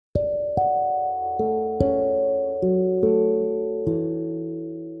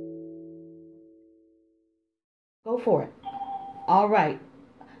for it. All right.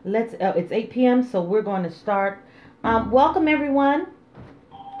 Let's. It's 8 p.m., so we're going to start. Welcome everyone.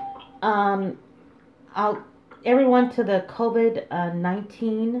 Um, I'll, everyone to the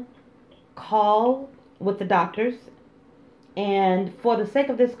COVID-19 call with the doctors. And for the sake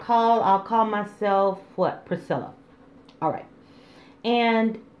of this call, I'll call myself what? Priscilla. All right.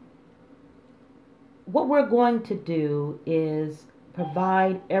 And what we're going to do is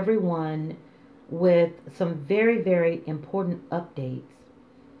provide everyone with some very, very important updates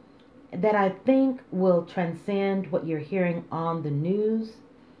that I think will transcend what you're hearing on the news.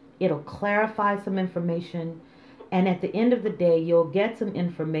 It'll clarify some information. And at the end of the day, you'll get some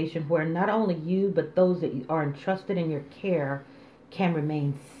information where not only you, but those that are entrusted in your care can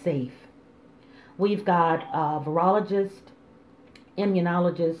remain safe. We've got a virologist,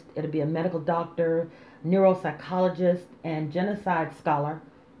 immunologist, it'll be a medical doctor, neuropsychologist, and genocide scholar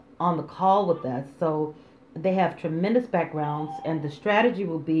on the call with us. So they have tremendous backgrounds, and the strategy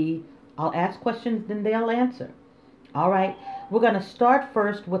will be I'll ask questions, then they'll answer. All right. We're going to start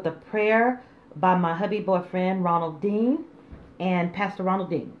first with a prayer by my hubby boyfriend, Ronald Dean, and Pastor Ronald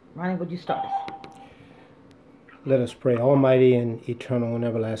Dean. Ronnie, would you start us? Let us pray. Almighty and eternal and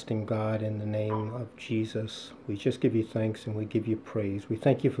everlasting God, in the name of Jesus, we just give you thanks and we give you praise. We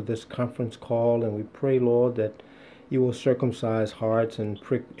thank you for this conference call, and we pray, Lord, that you will circumcise hearts and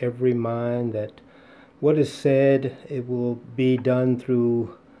prick every mind, that what is said, it will be done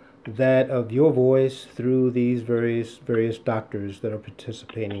through that of your voice, through these various doctors that are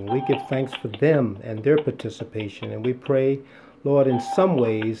participating. We give thanks for them and their participation, and we pray, Lord, in some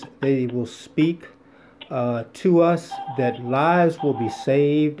ways they will speak to us, that lives will be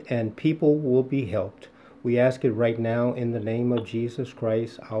saved and people will be helped. We ask it right now in the name of Jesus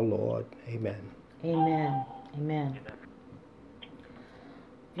Christ, our Lord. Amen. Amen. Amen.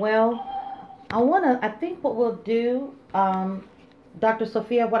 Well, I think what we'll do, Dr.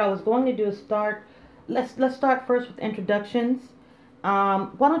 Sophia, what I was going to do is let's start first with introductions. Why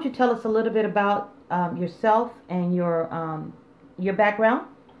don't you tell us a little bit about yourself and your background?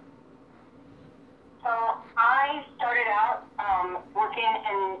 So I started out working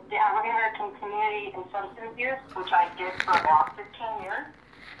in the African American community in substance use, which I did for about 15 years.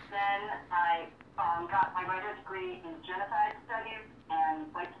 Then I got my writer's degree in genocide studies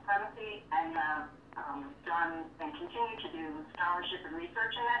and white supremacy, and done and continue to do scholarship and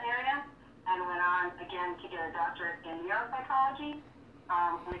research in that area, and went on again to get a doctorate in neuropsychology,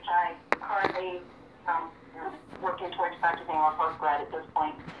 which I currently working towards practicing or postgrad at this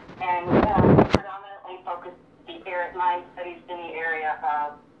point, and predominantly focus my studies in the area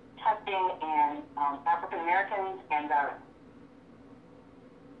of testing in African Americans and veterans.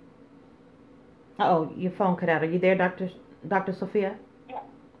 Oh, your phone cut out. Are you there, Dr. Sophia?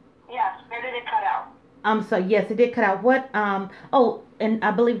 Yes, where did it cut out? So yes, it did cut out. What? Oh, and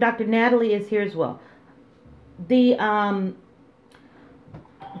I believe Dr. Natalie is here as well.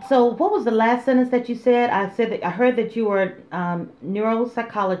 So what was the last sentence that you said? I heard that you were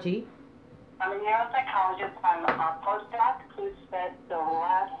neuropsychology. I'm a neuropsychologist. I'm a postdoc who spent the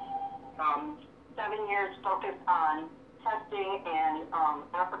last 7 years focused on testing and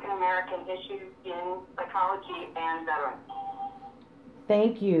African American issues in psychology and veterans.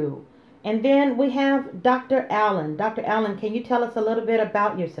 Thank you. And then we have Dr. Allen. Dr. Allen, can you tell us a little bit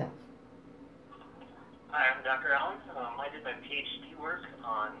about yourself? Hi, I'm Dr. Allen. I did my PhD work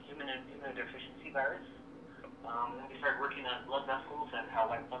on human immunodeficiency virus. Then we started working on blood vessels and how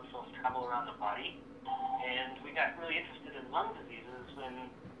white blood cells travel around the body. And we got really interested in lung diseases when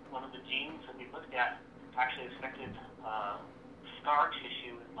one of the genes that we looked at actually affected scar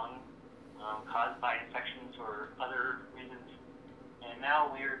tissue in lung caused by infections or other reasons. And now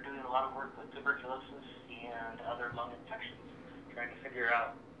we're doing a lot of work with tuberculosis and other lung infections, trying to figure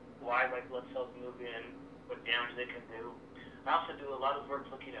out why white blood cells move in, what damage they can do. I also do a lot of work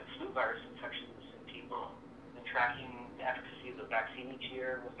looking at flu virus infections in people and tracking the efficacy of the vaccine each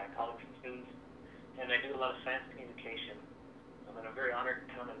year with my colleagues and students. And I do a lot of science communication. And I'm very honored to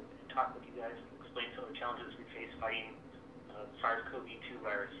come and talk with you guys and explain some of the challenges we face fighting SARS-CoV-2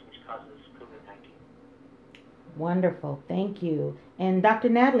 virus, which causes COVID-19. Wonderful. Thank you. And Dr.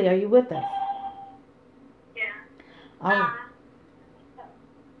 Natalie, are you with us? Yeah. Oh.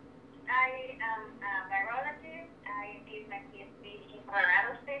 I am a virologist. I did my PhD in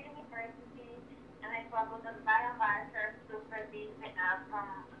Colorado State University, and I focus on biomarkers to predict the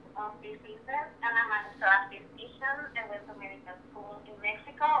outcome of diseases. And I'm a staff physician. I went to medical school in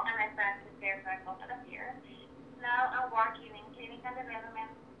Mexico, and I practiced there for a couple of years. Now I'm working in clinical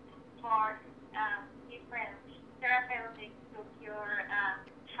development for different therapeutics to cure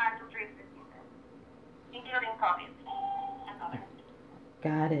hard to treat diseases, including COVID.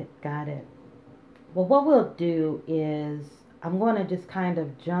 Got it. Got it. Well, what we'll do is I'm going to just kind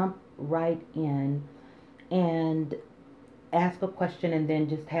of jump right in and ask a question and then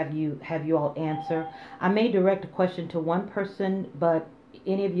just have you all answer. I may direct a question to one person, but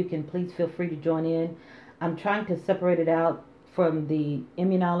any of you can please feel free to join in. I'm trying to separate it out from the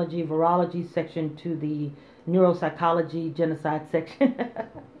immunology, virology section to the neuropsychology, genocide section.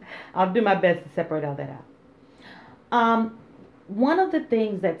 I'll do my best to separate all that out. One of the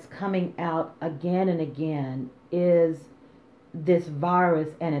things that's coming out again and again is this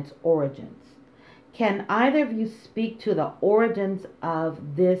virus and its origins. Can either of you speak to the origins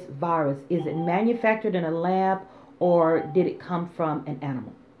of this virus? Is it manufactured in a lab or did it come from an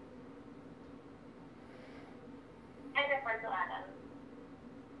animal? I defer to Adam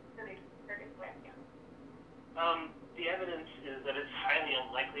for this question. The evidence is that it's highly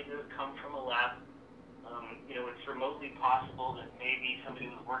unlikely to have come from a lab. It's remotely possible that maybe somebody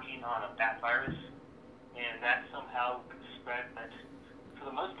was working on a bat virus and that somehow spread, but for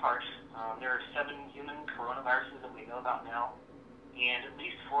the most part, there are 7 human coronaviruses that we know about now, and at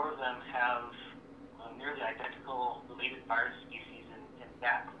least 4 of them have nearly identical related virus species in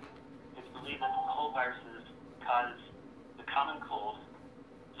bats. It's believed that the cold viruses cause the common cold.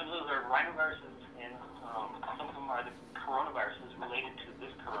 Some of those are rhinoviruses, and some of them are the coronaviruses related to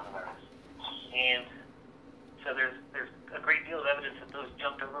this coronavirus. And so there's a great deal of evidence that those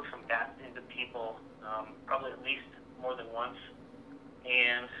jumped over from bats into people, probably at least more than once.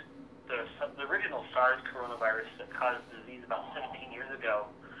 And the original SARS coronavirus that caused disease about 17 years ago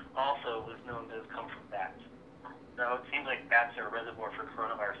also was known to have come from bats. So it seems like bats are a reservoir for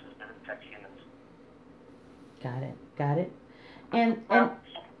coronaviruses that infect humans. Got it. Got it. And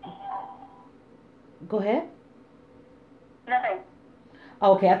go ahead. Nothing.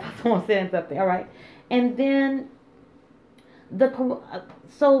 Okay, I thought someone said something. All right. And then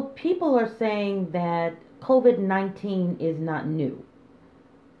so people are saying that COVID-19 is not new.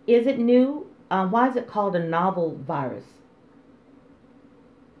 Is it new? Why is it called a novel virus?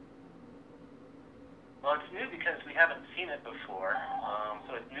 Well, it's new because we haven't seen it before,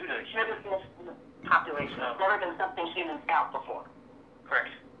 so it's new to humans. Never been in the population. It's never been something humans out before.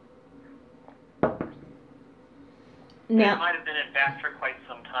 Correct. Now, It might have been in bats for quite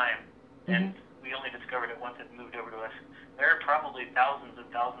some time, and we only discovered it once it moved over to us. There are probably thousands and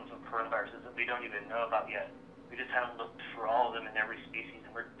thousands of coronaviruses that we don't even know about yet. We just haven't looked for all of them in every species,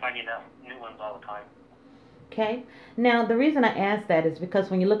 and we're finding out new ones all the time. okay. Now, the reason I ask that is because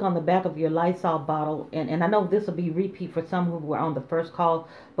when you look on the back of your Lysol bottle, and I know this will be repeat for some who were on the first call,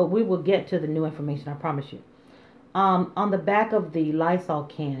 but we will get to the new information, I promise you. On the back of the Lysol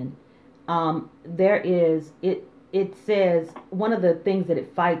can, there is, it says, one of the things that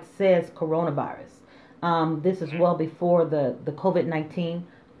it fights says coronavirus. This is well before the COVID-19.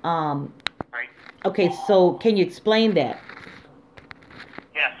 Right? Okay, so can you explain that?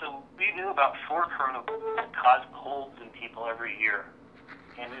 Yeah, so we knew about 4 coronaviruses that cause colds in people every year.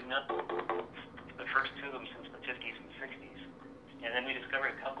 And we've known the first 2 of them since the 50s and 60s. And then we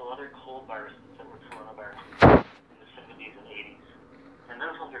discovered a couple other cold viruses that were coronaviruses in the 70s and 80s. And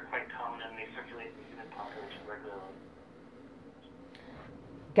those ones are quite common and they circulate in the human population regularly.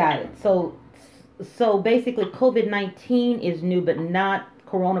 Got it. So basically COVID-19 is new, but not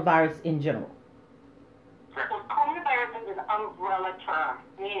coronavirus in general. Well, coronavirus is an umbrella term,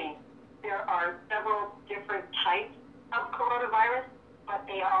 meaning there are several different types of coronavirus, but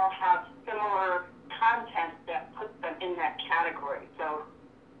they all have similar content that puts them in that category. So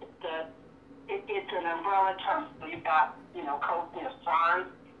it's an umbrella term. So you've got, SARS,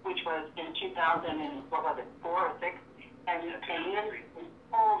 which was in 2000 and what was it, 4 or 6, and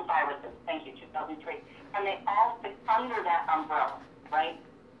all the viruses. Thank you, 2003, and they all fit under that umbrella, right?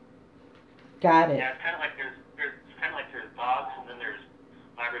 Got it. Yeah, it's kind of like there's dogs and then there's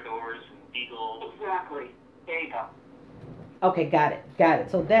Labradors and Beagles. Exactly. There you go. Okay, got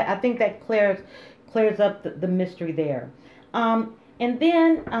it. So that, I think that clears up the mystery there. And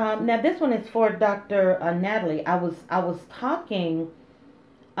then now this one is for Dr. Natalie. I was talking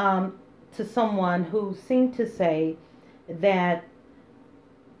to someone who seemed to say that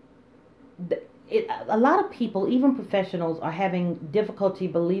a lot of people, even professionals, are having difficulty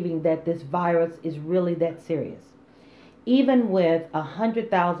believing that this virus is really that serious, even with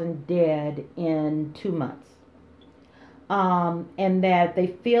 100,000 dead in 2 months, and that they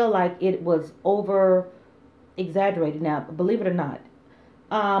feel like it was over exaggerated. Now, believe it or not,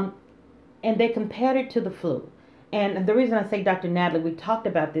 and they compared it to the flu. And the reason I say, Dr. Natalie, we talked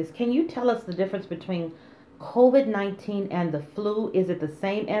about this. Can you tell us the difference between COVID-19 and the flu? Is it the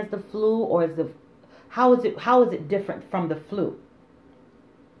same as the flu, or how is it different from the flu?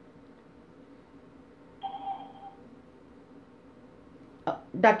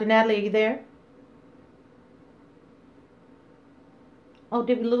 Dr. Natalie, are you there? Oh,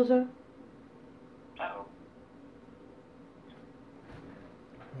 did we lose her? Uh-oh.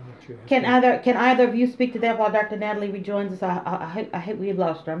 Can either of you speak to that while Dr. Natalie rejoins us? I hope we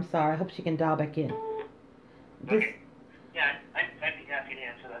lost her. I'm sorry. I hope she can dial back in. Okay. Yeah, I'd be happy to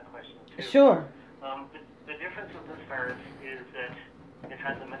answer that question too. Sure. The difference with this virus is that it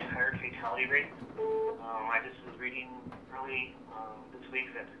has a much higher fatality rate. I just was reading early this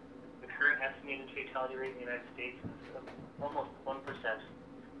week that the current estimated fatality rate in the United States is almost 1%,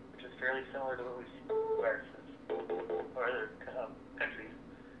 which is fairly similar to what we've seen with viruses or other countries.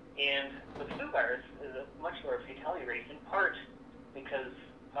 And the flu virus is a much lower fatality rate, in part because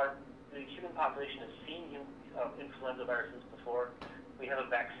the human population has seen influenza viruses before. We have a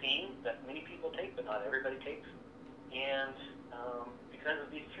vaccine that many people take, but not everybody takes. And because of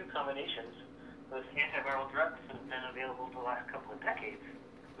these two combinations, those antiviral drugs that have been available for the last couple of decades,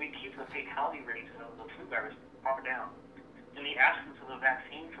 we keep the fatality rate of the flu virus far down. In the absence of a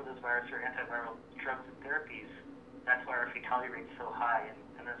vaccine for this virus or antiviral drugs and therapies, that's why our fatality rate is so high,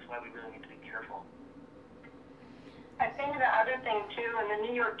 and that's why we really need to be careful. I think the other thing too, and the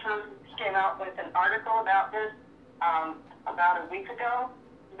New York Times came out with an article about this about a week ago,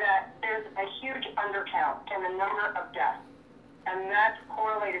 that there's a huge undercount in the number of deaths. And that's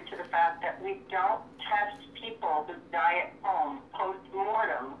correlated to the fact that we don't test people who die at home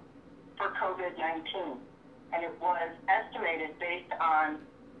post-mortem for COVID-19. And it was estimated based on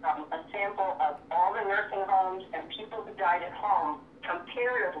a sample of all the nursing homes and people who died at home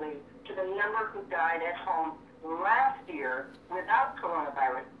comparatively to the number who died at home last year without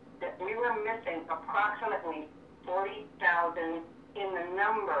coronavirus, that we were missing approximately 40,000 in the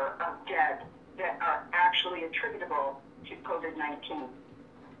number of deaths that are actually attributable to COVID-19.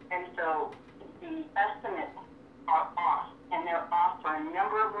 And so the estimates are off, and they're off for a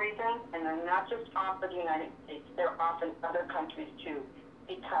number of reasons, and they're not just off for the United States, they're off in other countries too,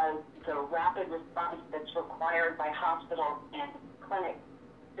 because the rapid response that's required by hospitals and clinics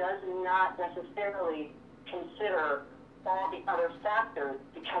does not necessarily consider all the other factors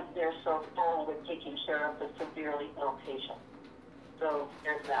because they're so full with taking care of the severely ill patients. So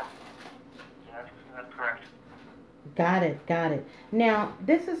there's that. Yeah, that's correct. Got it. Now,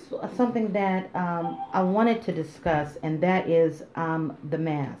 this is something that I wanted to discuss, and that is the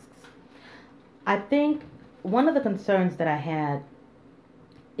masks. I think one of the concerns that I had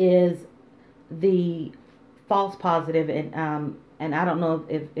is the false positive, and I don't know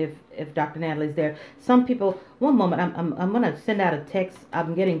if Dr. Natalie's there. Some people, one moment, I'm going to send out a text.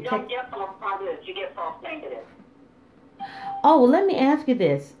 I'm getting You don't get false positives, you get false negatives. Oh, well, let me ask you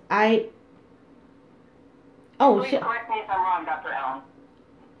this. Please correct me if I'm wrong, Dr. Allen.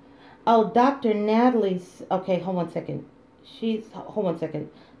 Oh, Dr. Natalie's, okay, hold one second. Hold one second.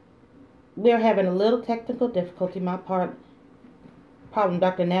 We're having a little technical difficulty. My problem,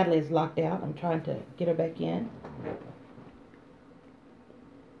 Dr. Natalie is locked out. I'm trying to get her back in.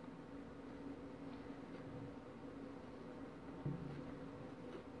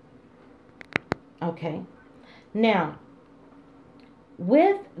 Okay. Now,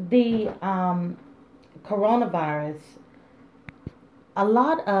 with the coronavirus, a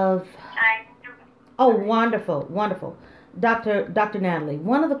lot of... Oh, wonderful. Dr. Natalie,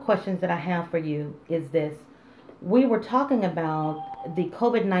 one of the questions that I have for you is this. We were talking about the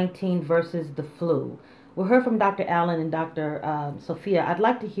COVID-19 versus the flu. We heard from Dr. Allen and Dr. Sophia. I'd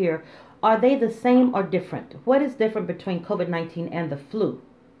like to hear, are they the same or different? What is different between COVID-19 and the flu?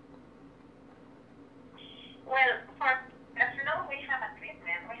 Well, for the flu, we have a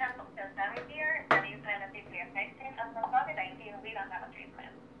treatment. We have here that is relatively effective, and for COVID-19, we don't have a treatment.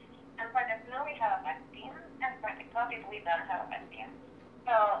 And for the flu, we have a vaccine, and for the COVID, we don't have a vaccine.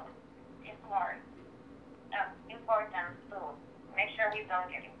 So it's more important to make sure we don't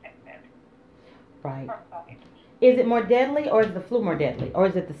get infected. Right. For COVID. Is it more deadly, or is the flu more deadly, or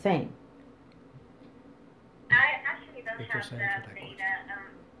is it the same? I actually don't have that data.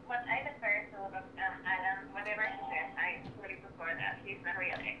 What I defer to Adam, whatever he says, I fully support that. He's a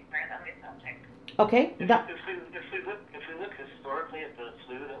real expert on this subject. Okay. If we look historically at the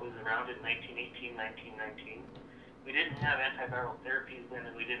flu that was around in 1918, 1919, we didn't have antiviral therapies then,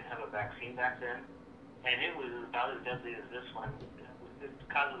 and we didn't have a vaccine back then, and it was about as deadly as this one.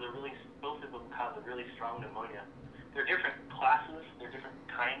 Both of them cause a really strong pneumonia. They're different classes, they're different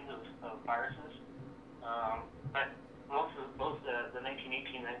kinds of viruses, but both the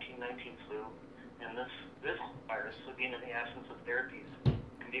 1918, 1919 flu and this virus, again in the absence of therapies,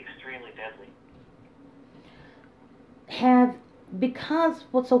 can be extremely deadly. because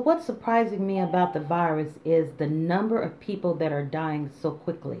so what's surprising me about the virus is the number of people that are dying so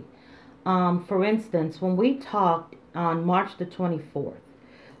quickly. For instance, when we talked on March the 24th,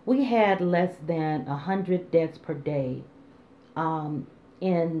 we had less than 100 deaths per day um,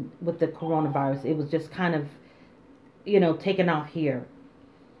 in with the coronavirus. It was just kind of, taken off here.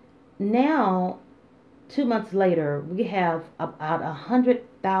 Now, 2 months later, we have about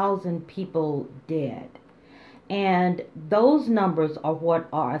 100,000 people dead. And those numbers are what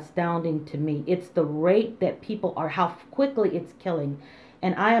are astounding to me. It's the rate that people are, how quickly it's killing.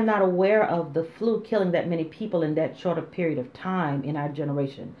 And I am not aware of the flu killing that many people in that short a period of time in our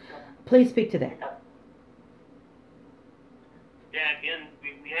generation. Please speak to that. Yeah, again, we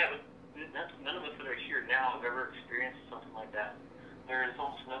haven't, none of us that are here now have ever experienced something like that. There is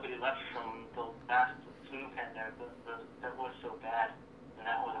almost nobody left from the last flu pandemic that was so bad, and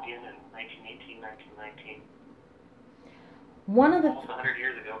that was again in 1918, 1919. One of the almost 100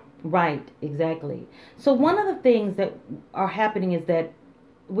 years ago. Right, exactly. So one of the things that are happening is that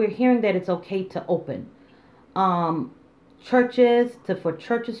we're hearing that it's okay to open. Um, for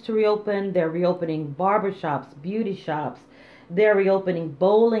churches to reopen, they're reopening barbershops, beauty shops, they're reopening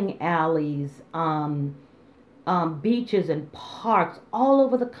bowling alleys, beaches and parks all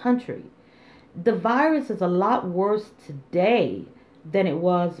over the country. The virus is a lot worse today than it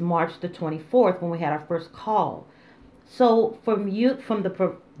was March the 24th when we had our first call. So, from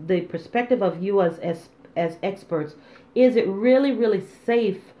the perspective of you as experts, is it really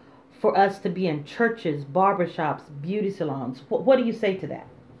safe for us to be in churches, barbershops, beauty salons? What do you say to that?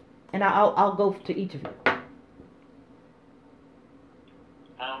 And I'll go to each of you.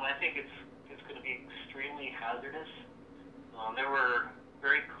 I think it's going to be extremely hazardous. There were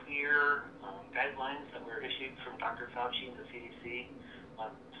very clear guidelines that were issued from Dr. Fauci and the CDC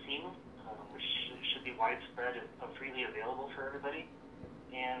on vaccine, which should be widespread and freely available for everybody.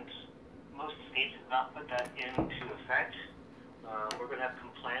 And most states have not put that into effect. We're going to have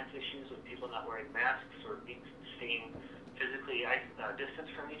compliance issues with people not wearing masks or staying physically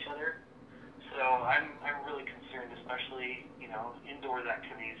distanced from each other. So I'm really concerned, especially indoors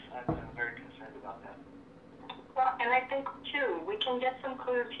activities. I'm very concerned about that. Well, and I think too we can get some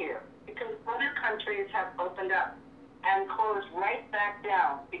clues here because other countries have opened up and closed right back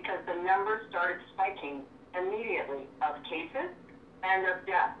down because the numbers started spiking immediately of cases and of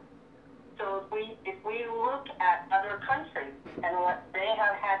deaths. So if we look at other countries and what they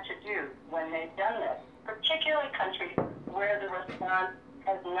have had to do when they've done this, particularly countries where the response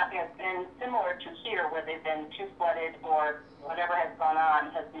has been similar to here, where they've been too flooded or whatever has gone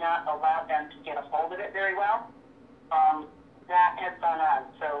on has not allowed them to get a hold of it very well, that has gone on.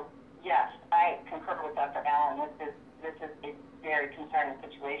 So yes, I concur with Dr. Allen. This is a very concerning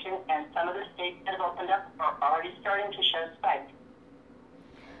situation, and some of the states that have opened up are already starting to show spikes.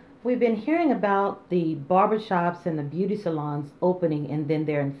 We've been hearing about the barbershops and the beauty salons opening and then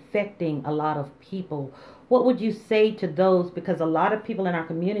they're infecting a lot of people. What would you say to those? Because a lot of people in our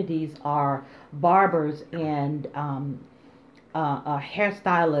communities are barbers and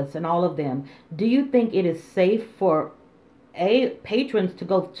hairstylists and all of them. Do you think it is safe for patrons to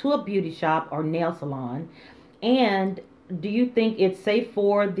go to a beauty shop or nail salon? And do you think it's safe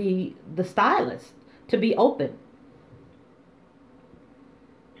for the stylist to be open?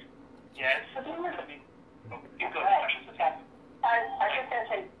 Yeah, it's going to be. You go ahead. I was just going to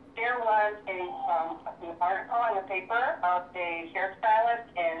say there was an article in the paper of a hairstylist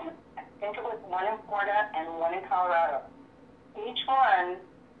in, I think it was one in Florida and one in Colorado. Each one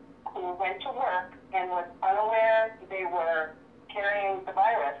who went to work and was unaware they were carrying the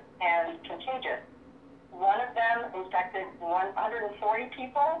virus and contagious. One of them infected 140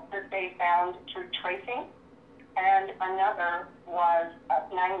 people that they found through tracing, and another was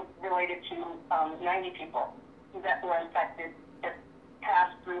related to 90 people that were infected that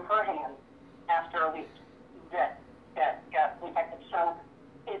passed through her hands after a week that got infected. So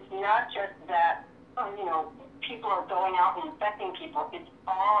it's not just that, people are going out and infecting people. It's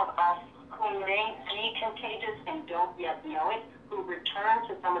all of us who may be contagious and don't yet know it, who return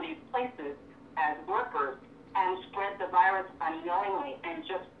to some of these places as workers and spread the virus unknowingly, and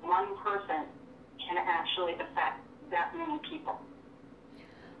just one person can actually affect that many people.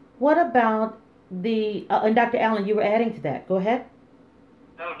 What about and Dr. Allen, you were adding to that. Go ahead.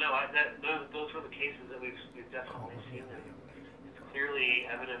 No, those were the cases that we've definitely seen. And it's clearly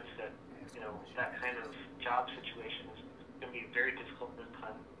evidence that, that kind of job situation is going to be very difficult this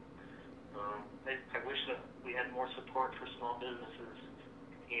time. I wish that we had more support for small businesses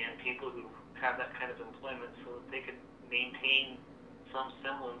and people who have that kind of employment so that they could maintain some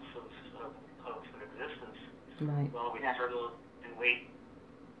semblance of an existence. Right. While we struggle in can wait.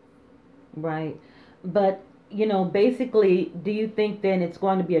 Right. But, basically, do you think then it's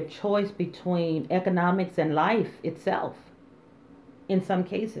going to be a choice between economics and life itself in some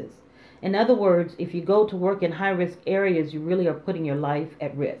cases? In other words, if you go to work in high risk areas, you really are putting your life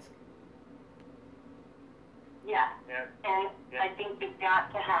at risk. Yeah. Yeah. And Yeah. I think we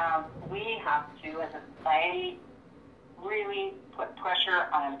have to, as a society, really put pressure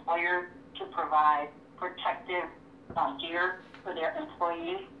on employers to provide protective gear for their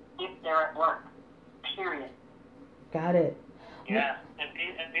employees if they're at work, period. Got it. Yeah,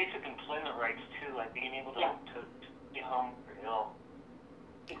 and basic employment rights too, like being able to, Yeah. to be home if you're ill.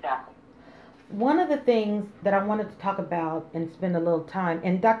 Exactly. One of the things that I wanted to talk about and spend a little time,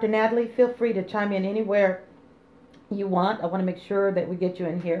 and Dr. Natalie, feel free to chime in anywhere you want. I want to make sure that we get you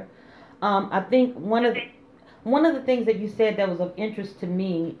in here. I think one of the things that you said that was of interest to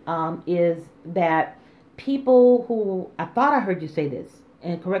me is that people who, I thought I heard you say this,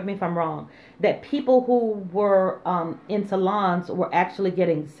 and correct me if I'm wrong, that people who were in salons were actually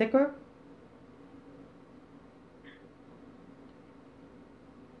getting sicker.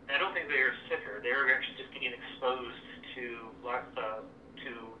 I don't think they were sicker. They were actually just getting exposed to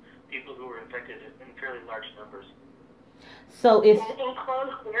people who were infected in fairly large numbers. So it's In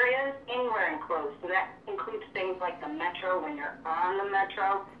enclosed areas, anywhere enclosed. So that includes things like the metro, when you're on the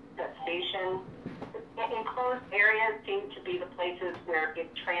metro, the station. Enclosed areas seem to be the places where it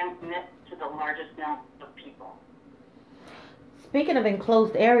transmits to the largest number of people. Speaking of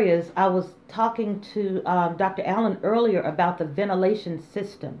enclosed areas, I was talking to Dr. Allen earlier about the ventilation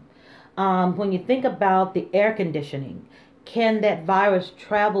system. When you think about the air conditioning, can that virus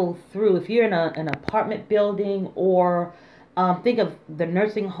travel through? If you're in an apartment building, or think of the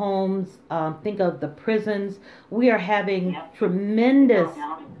nursing homes, think of the prisons. We are having Yep. tremendous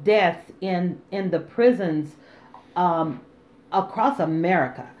Yeah. deaths in the prisons across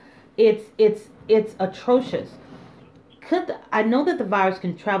America. It's atrocious. I know that the virus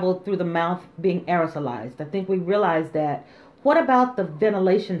can travel through the mouth being aerosolized. I think we realize that. What about the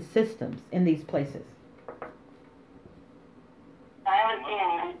ventilation systems in these places? I haven't seen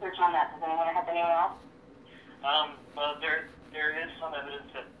any research on that. Does anyone have anyone else? Well, there is some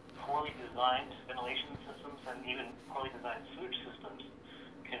evidence that poorly designed ventilation systems and even poorly designed sewage systems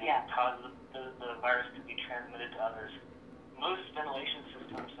can Yeah. cause the virus to be transmitted to others. Most ventilation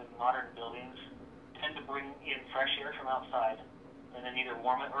systems in modern buildings tend to bring in fresh air from outside and then either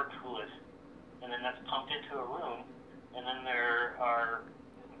warm it or cool it. And then that's pumped into a room, and then there are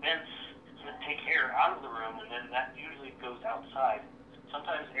vents that take air out of the room, and then that usually goes outside.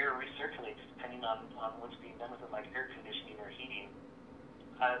 Sometimes air recirculates depending on what's being done with it, like air conditioning or heating.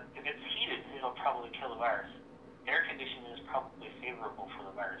 If it's heated, it'll probably kill the virus. Air conditioning is probably favorable for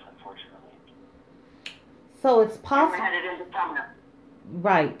the virus, unfortunately. So it's We're possible, headed into summer.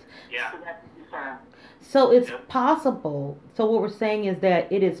 right? Yeah. So that's a concern. So it's Yep. possible. So what we're saying is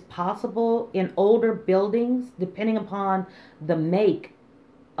that it is possible in older buildings, depending upon the make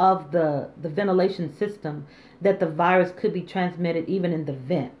of the ventilation system, that the virus could be transmitted even in the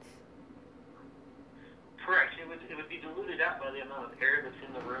vents. Correct. It would be diluted out by the amount of air that's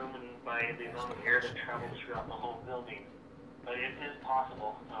in the room and by the amount of air that travels throughout the whole building. But it is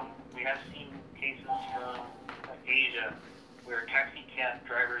possible. We have seen cases from Asia where taxi cab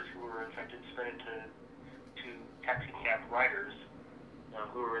drivers who were infected spread it to taxi cab riders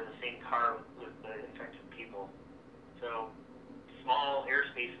who were in the same car with the infected people. So small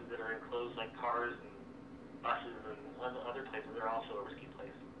airspaces that are enclosed, like cars and buses and other places, are also a risky place.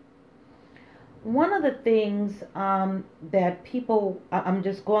 One of the things that people, I'm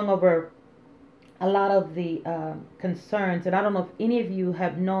just going over a lot of the concerns, and I don't know if any of you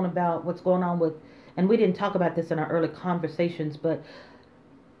have known about what's going on with, and we didn't talk about this in our early conversations, but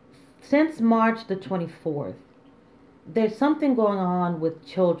since March the 24th, there's something going on with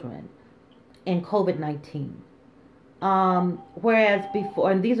children in COVID-19. Whereas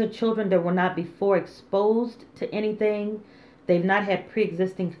before, and these are children that were not before exposed to anything, they've not had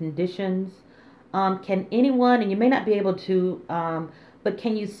pre-existing conditions. Can anyone, and you may not be able to, but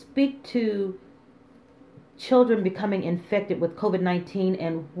can you speak to children becoming infected with COVID-19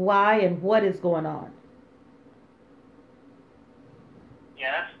 and why and what is going on?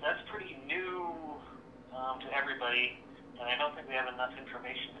 Yeah, that's pretty new to everybody, and I don't think we have enough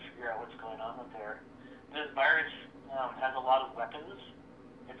information to figure out what's going on with there. This virus has a lot of weapons.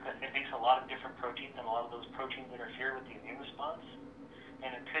 It makes a lot of different proteins, and a lot of those proteins interfere with the immune response.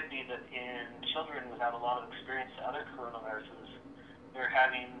 And it could be that in children without a lot of experience to other coronaviruses, they're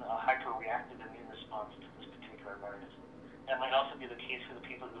having a hyperreactive immune response to this particular virus. That might also be the case for the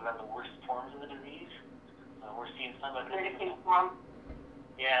people who have the worst forms of the disease, We're seeing some evidence. Medicaid form.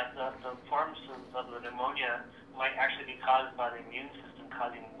 Yeah, the forms of the pneumonia might actually be caused by the immune system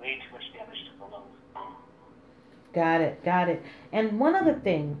causing way too much damage to the lungs. Got it, got it. And one other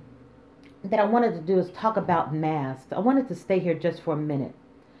thing that I wanted to do is talk about masks. I wanted to stay here just for a minute.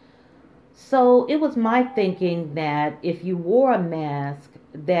 So it was my thinking that if you wore a mask,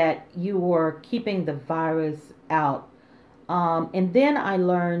 that you were keeping the virus out. And then I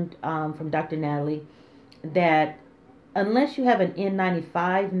learned from Dr. Natalie that unless you have an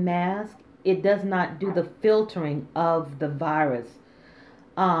N95 mask, it does not do the filtering of the virus.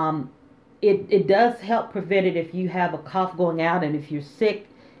 Um, it does help prevent it if you have a cough going out, and if you're sick,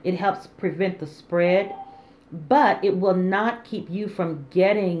 it helps prevent the spread, but it will not keep you from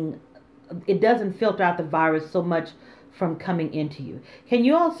getting, it doesn't filter out the virus so much from coming into you. Can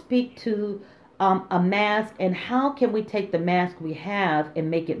you all speak to a mask, and how can we take the mask we have and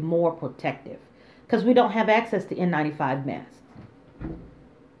make it more protective? Because we don't have access to N95 masks.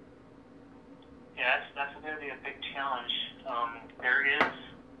 Yeah, that's going to be a big challenge. There is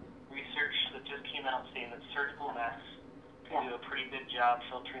research that just came out saying that surgical masks can do a pretty good job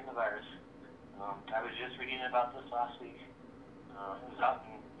filtering the virus. I was just reading about this last week. It was out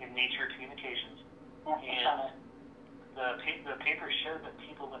in Nature Communications. And the paper showed that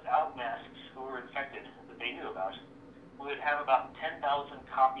people without masks who were infected, that they knew about, would have about 10,000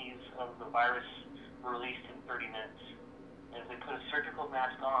 copies of the virus released in 30 minutes. And if they put a surgical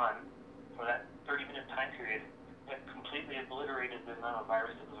mask on for that 30-minute time period, it completely obliterated the amount of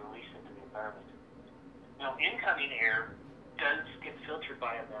virus that was released into the environment. Now, incoming air does get filtered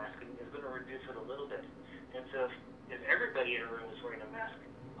by a mask and is going to reduce it a little bit. And so if everybody in a room is wearing a mask,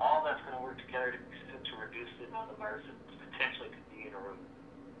 all that's going to work together to reduce the amount of virus that potentially could be in a room.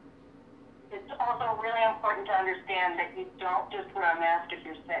 It's also really important to understand that you don't just wear a mask if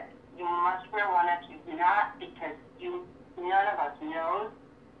you're sick. You must wear one if you're not, because none of us knows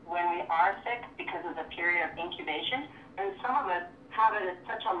when we are sick because of the period of incubation. And some of us have it at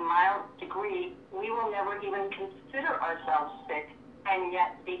such a mild degree, we will never even consider ourselves sick and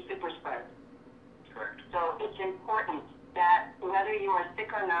yet be super spread. Correct. So it's important that whether you are sick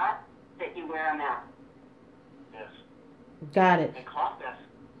or not, that you wear a mask. Yes. Got it. And cloth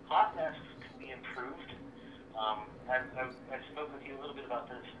masks can be improved. I spoke with you a little bit about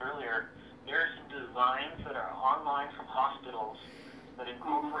this earlier. There are some designs that are online from hospitals that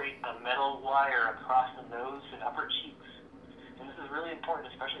incorporate a metal wire across the nose and upper cheeks. And this is really important,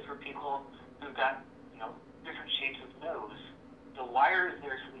 especially for people who've got, different shapes of nose. The wire is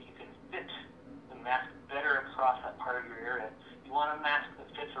there so that you can fit the mask better across that part of your area. You want a mask that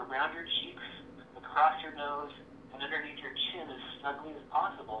fits around your cheeks, across your nose, and underneath your chin as snugly as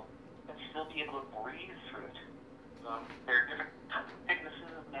possible, and still be able to breathe through it. There are different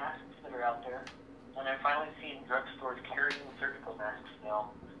thicknesses of masks that are out there, and I'm finally seeing drugstores carrying surgical masks now.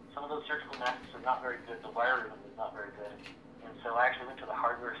 Some of those surgical masks are not very good. The wire in them is not very good. And so I actually went to the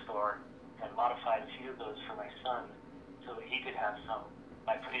hardware store and modified a few of those for my son so that he could have some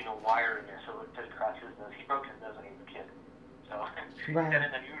by putting a wire in there so it would fit across his nose. He broke his nose when he was a kid. So Right. he had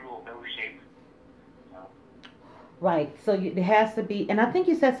an unusual nose shape. Right. So it has to be, and I think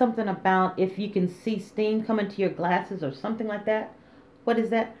you said something about if you can see steam coming to your glasses or something like that. What is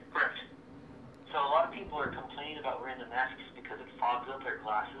that? Correct. So a lot of people are complaining about wearing the masks because it fogs up their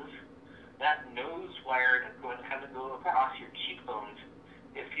glasses. That nose wire that's going to have to go across your cheekbones,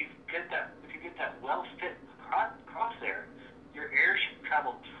 if you get that well fit across there, your air should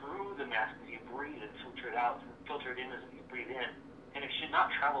travel through the mask as you breathe and filter it out, and filter it in as you breathe in, and it should not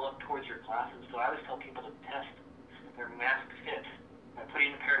travel up towards your glasses. So I always tell people to test their mask fit by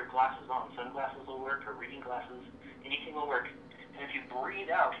putting a pair of glasses on. Sunglasses will work, or reading glasses, anything will work. And if you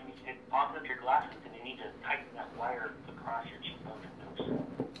breathe out and it fogs up your glasses, then you need to tighten that wire across your cheekbones and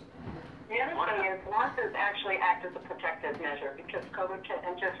nose. The other thing is glasses actually act as a protective measure because COVID can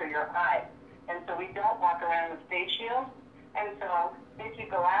enter through your eye. And so we don't walk around with face shields. And so if you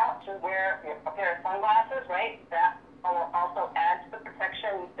go out to wear a pair of sunglasses, right, that will also add to the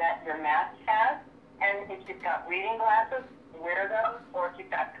protection that your mask has. And if you've got reading glasses, wear those. Or if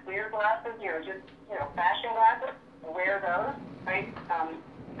you've got clear glasses, just, fashion glasses, wear those, right?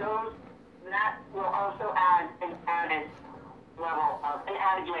 That will also add an added level of, an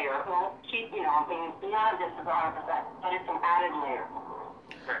added layer. It won't keep, none of this is 100%, but it's an added layer.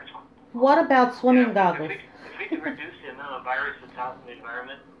 Correct. What about swimming goggles? If we can reduce the amount of virus that's out in the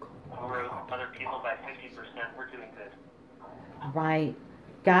environment over other people by 50%, we're doing good. Right.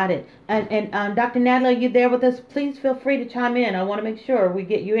 Got it. And Dr. Natalie, are you there with us? Please feel free to chime in. I want to make sure we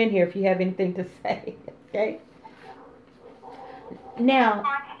get you in here if you have anything to say. Okay? Now,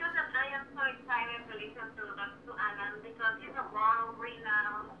 I am so excited to listen to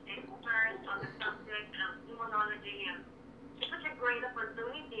great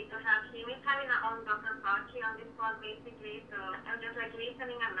opportunity to have him. He's having our own Dr. Fauci on this call, basically. So I'm just like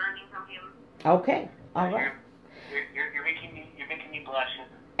listening and learning from him. Okay, all right. You're making me blush.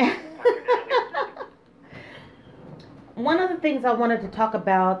 One of the things I wanted to talk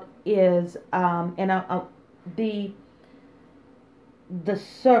about is the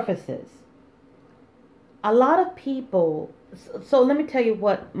surfaces. A lot of people. So let me tell you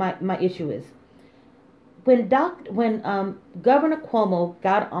what my issue is. When Governor Cuomo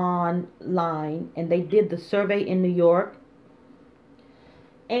got online and they did the survey in New York,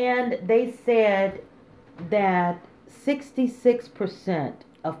 and they said that 66%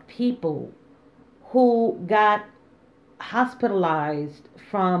 of people who got hospitalized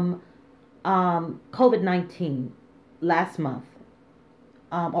from COVID-19 last month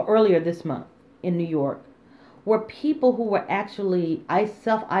or earlier this month in New York were people who were actually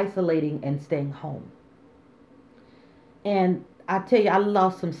self-isolating and staying home. And I tell you, I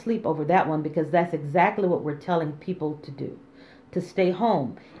lost some sleep over that one because that's exactly what we're telling people to do, to stay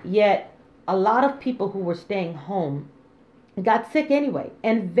home. Yet a lot of people who were staying home got sick anyway,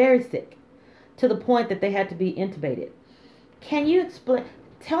 and very sick, to the point that they had to be intubated. Can you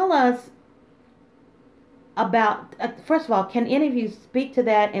tell us about, first of all, can any of you speak to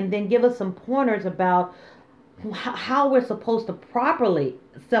that and then give us some pointers about how we're supposed to properly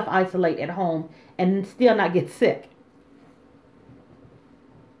self-isolate at home and still not get sick?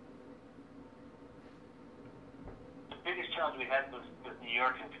 The biggest challenge we had with New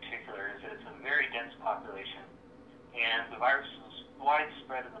York in particular is that it's a very dense population, and the virus was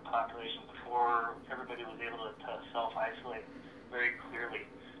widespread in the population before everybody was able to self-isolate very clearly.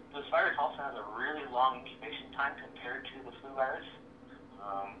 This virus also has a really long incubation time compared to the flu virus,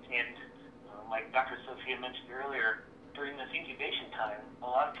 like Dr. Sophia mentioned earlier, during this incubation time, a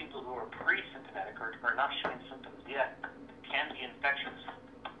lot of people who are pre-symptomatic or are not showing symptoms yet can be infectious.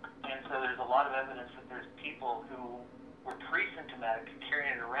 And so there's a lot of evidence that there's people who were pre-symptomatic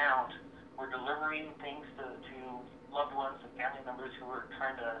carrying it around, were delivering things to loved ones and family members who were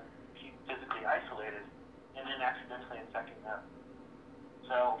trying to keep physically isolated, and then accidentally infecting them.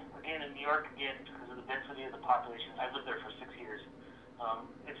 So again, in New York, because of the density of the population, I lived there for 6 years.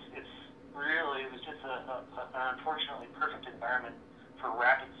 It was just an unfortunately perfect environment for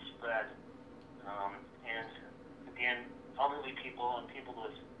rapid spread. And again, elderly people and people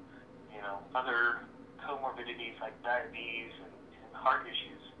with, other comorbidities like diabetes and heart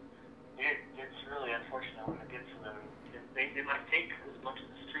issues, it's really unfortunate when it gets to them. They might take as much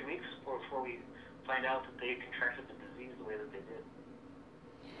as 3 weeks before we find out that they contracted the disease the way that they did.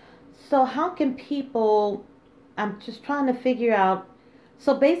 So how can people, I'm just trying to figure out,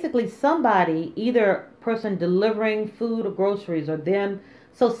 so basically somebody, either person delivering food or groceries or them,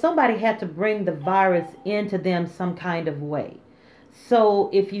 so somebody had to bring the virus into them some kind of way. So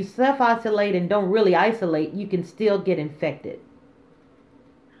if you self-isolate and don't really isolate, you can still get infected.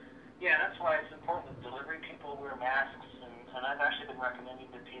 Yeah, that's why it's important that delivery people wear masks, and I've actually been recommending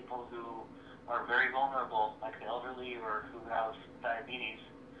to people who are very vulnerable, like the elderly or who have diabetes,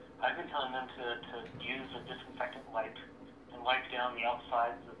 I've been telling them to use a disinfectant wipe and wipe down the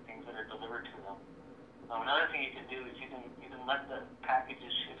outsides of things that are delivered to them. Another thing you can do is you can let the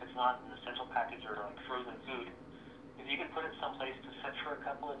packages, if it's not an essential package or like frozen food, if you can put it someplace to sit for a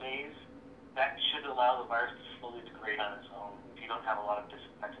couple of days, that should allow the virus to slowly degrade on its own if you don't have a lot of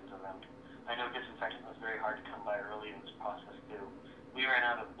disinfectants around. I know disinfectant was very hard to come by early in this process too. We ran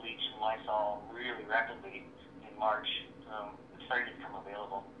out of bleach and Lysol really rapidly in March. It's starting to become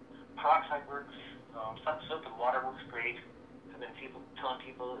available. Peroxide works, some soap and water works great. I've been telling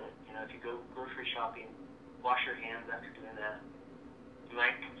people that, if you go grocery shopping, wash your hands after doing that. You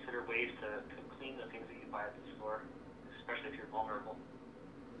might consider ways to clean the things that you buy at the store, especially if you're vulnerable.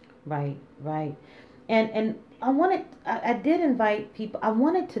 Right. And I did invite people, I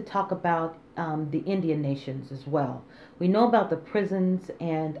wanted to talk about the Indian nations as well. We know about the prisons,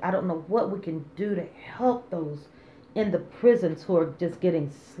 and I don't know what we can do to help those in the prisons who are just getting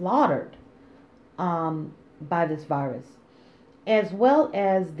slaughtered by this virus, as well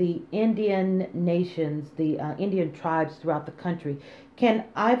as the Indian nations, the Indian tribes throughout the country. Can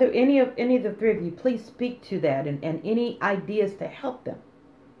any of the three of you please speak to that and any ideas to help them?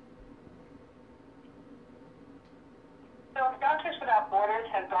 So Doctors Without Borders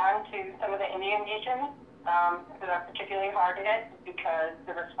have gone to some of the Indian nations that are particularly hard hit because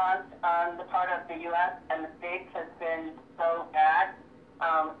the response on the part of the U.S. and the states has been so bad,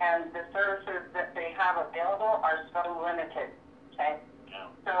 and the services that they have available are so limited. Okay,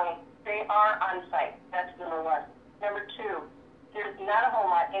 so they are on site. That's number one. Number two, there's not a whole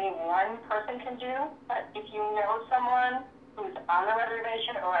lot any one person can do, but if you know someone who's on the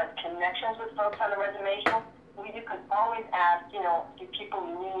reservation or has connections with folks on the reservation, you can always ask, do people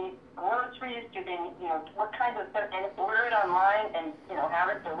need groceries? Do they, what kinds of stuff? And order it online and, have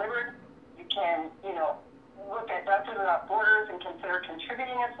it delivered. You can, look at Doctors Without Borders and consider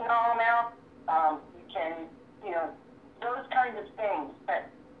contributing a small amount. You can, those kinds of things. But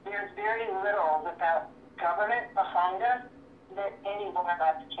there's very little without government behind us that any one of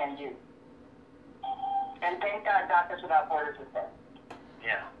us can do. And thank God Doctors Without Borders is there.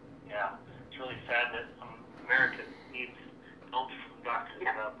 Yeah. It's really sad that America needs help from Doctors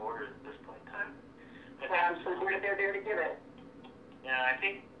Without Borders at this point in time. So they're there to give it. Yeah, I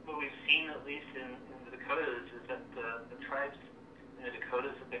think what we've seen, at least in the Dakotas, is that the tribes in the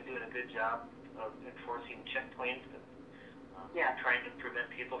Dakotas have been doing a good job of enforcing checkpoints and trying to prevent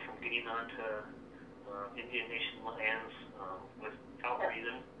people from getting onto Indian Nation lands without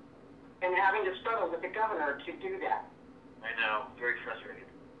reason. And having to struggle with the governor to do that. I know, very frustrating.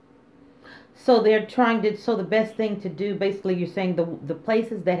 So they're trying to. So the best thing to do, basically, you're saying the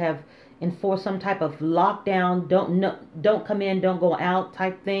places that have enforced some type of lockdown, don't come in, don't go out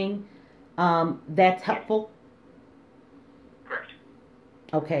type thing. That's helpful. Correct.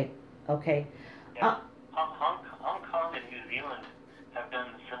 Okay. Yeah. Hong Kong and New Zealand have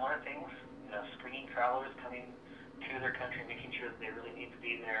done similar things. Screening travelers coming to their country, making sure that they really need to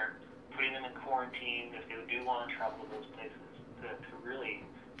be there, putting them in quarantine if they do want to travel to those places to really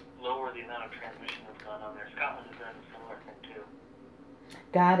lower the amount of transmission that's gone on there. Scotland has done a similar thing too.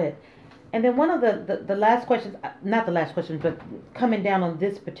 Got it. And then one of the last questions, not the last questions, but coming down on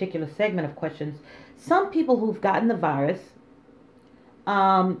this particular segment of questions, some people who've gotten the virus,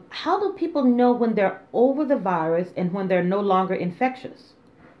 how do people know when they're over the virus and when they're no longer infectious?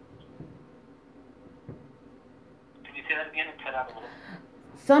 Can you say that again and cut out a little?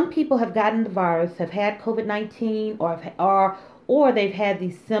 Some people have gotten the virus, have had COVID-19, or they've had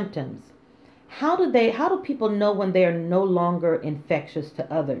these symptoms. How do people know when they are no longer infectious to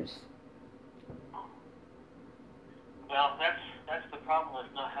others? Well, that's the problem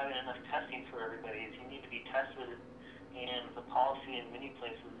with not having enough testing for everybody. Is you need to be tested, and the policy in many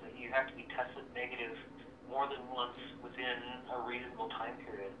places that you have to be tested negative more than once within a reasonable time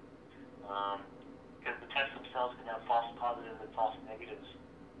period. Because the tests themselves can have false positives and false negatives.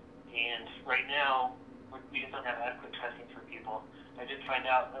 And right now, we just don't have adequate testing for people. I did find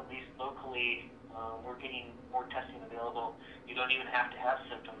out, at least locally, we're getting more testing available. You don't even have to have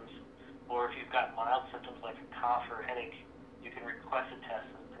symptoms. Or if you've got mild symptoms like a cough or a headache, you can request a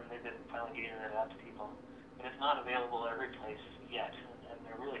test, and they've been finally getting that out to people. But it's not available every place yet, and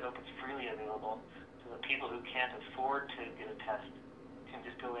I really hope it's freely available so that people who can't afford to get a test can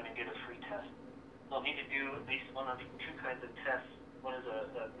just go in and get a free test. They'll need to do at least one of two kinds of tests. One is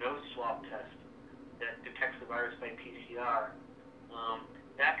a nose swab test that detects the virus by PCR.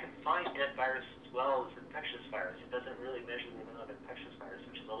 That can find dead virus as well as infectious virus. It doesn't really measure the amount of infectious virus,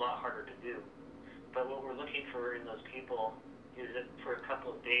 which is a lot harder to do. But what we're looking for in those people is that for a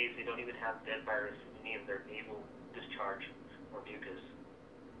couple of days they don't even have dead virus in any of their nasal discharge or mucus.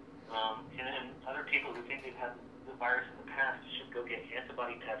 And then other people who think they've had the virus in the past should go get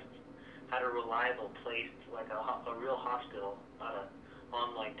antibody tests at a reliable place like a real hospital, not an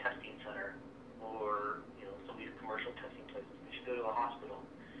online testing center or some of these commercial testing places. They should go to a hospital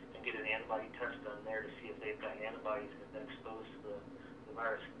and get an antibody test done there to see if they've got antibodies and have been exposed to the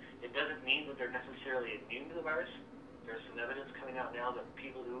virus. It doesn't mean that they're necessarily immune to the virus. There's some evidence coming out now that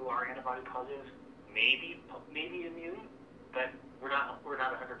people who are antibody positive may be immune, but we're not 100%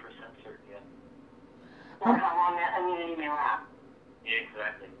 certain yet. Or how long that immunity may last. Yeah,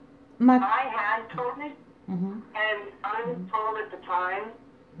 exactly. I had COVID, Mm-hmm. and I was told at the time,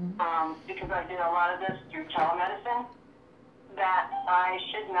 because I did a lot of this through telemedicine, that I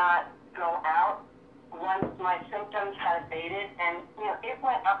should not go out once my symptoms had abated. And, it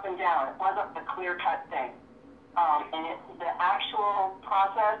went up and down. It wasn't the clear-cut thing. And the actual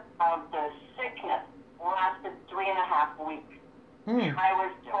process of the sickness lasted 3.5 weeks. I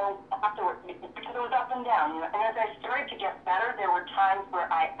was told afterwards, because it was up and down, and as I started to get better, there were times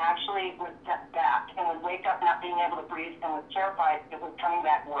where I actually would step back and would wake up not being able to breathe and was terrified it was coming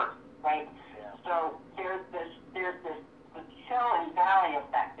back worse, right? Yeah. So there's this hill and valley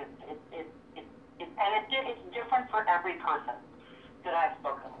effect. It's different for every person that I've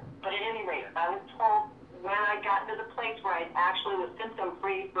spoken with. But at any rate, I was told when I got to the place where I actually was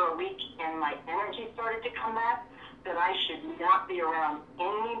symptom-free for a week and my energy started to come back, that I should not be around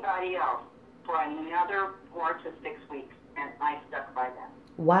anybody else for another 4 to 6 weeks, and I stuck by that.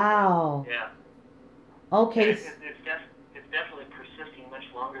 Wow. Yeah. Okay. It's definitely persisting much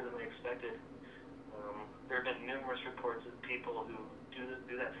longer than we expected. there have been numerous reports of people who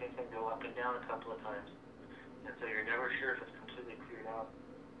do that same thing, go up and down a couple of times, and so you're never sure if it's completely cleared out.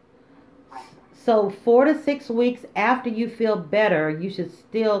 So 4 to 6 weeks after you feel better, you should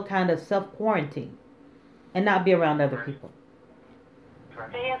still kind of self-quarantine and not be around other people.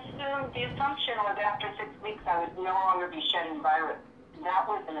 Correct. They assumed, the assumption was after 6 weeks I would no longer be shedding virus. That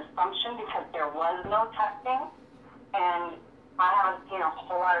was an assumption because there was no testing, and I haven't seen a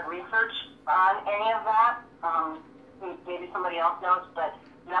whole lot of research on any of that. Maybe somebody else knows, but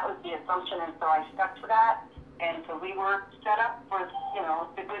that was the assumption, and so I stuck to that. And so we were set up for,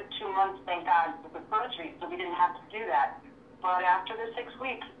 the good 2 months, thank God, with the surgery, so we didn't have to do that. But after the 6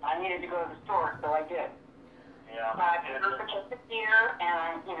 weeks, I needed to go to the store, so I did. Yeah. I took a year,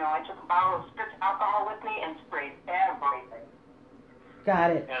 and I took a bottle of spritz alcohol with me and sprayed everything.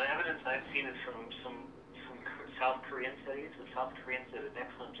 Got it. Yeah, the evidence I've seen is from some South Korean studies. The South Koreans did an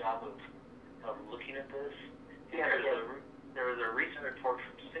excellent job of looking at this. Yeah, there was a recent report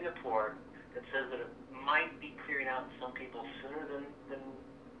from Singapore that says that it might be clearing out in some people sooner than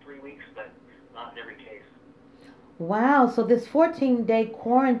 3 weeks, but not in every case. Wow. So this 14-day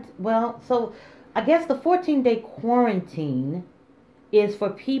quarantine, so I guess the 14-day quarantine is for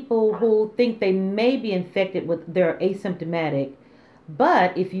people who think they may be infected with, they're asymptomatic.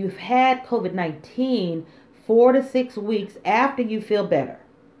 But if you've had COVID-19, 4 to 6 weeks after you feel better.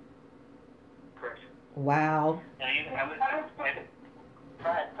 Correct. Wow.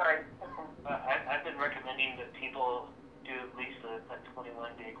 I've been recommending that people do at least a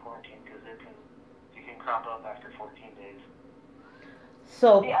 21-day quarantine because it can crop up after 14 days.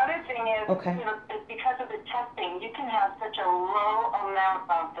 So the other thing is, okay. Because of the testing, you can have such a low amount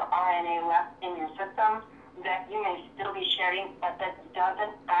of the RNA left in your system that you may still be shedding, but that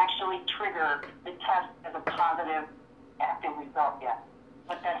doesn't actually trigger the test as a positive active result yet.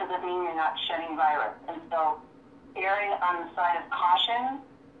 But that doesn't mean you're not shedding virus. And so erring on the side of caution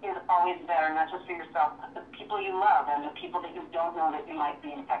is always better, not just for yourself, but the people you love and the people that you don't know that you might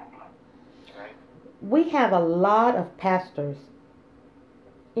be infecting. Right. We have a lot of pastors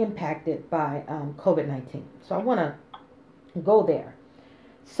impacted by COVID-19. So I want to go there.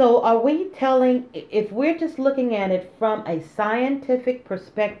 So are we telling, if we're just looking at it from a scientific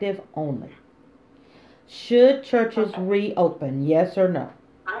perspective only, should churches reopen, yes or no?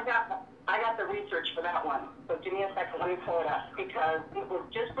 I got the research for that one. So give me a second, let me pull it up, because it was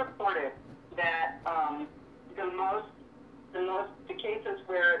just reported that the cases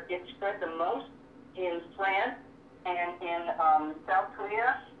where it spread the most in France and in South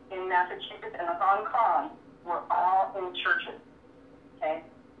Korea, in Massachusetts, and Hong Kong were all in churches. Okay,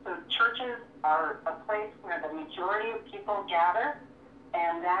 so churches are a place where the majority of people gather,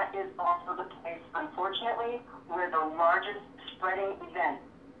 and that is also the place, unfortunately, where the largest spreading events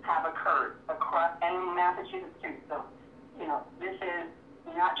have occurred across, and in Massachusetts too. So, this is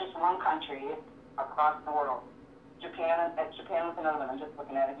not just one country, it's across the world. Japan was another one, I'm just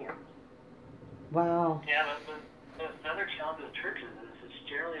looking at it here. Wow. Yeah, the other challenge with churches is it's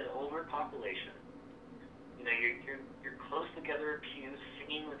generally an older population. You're close together in pews,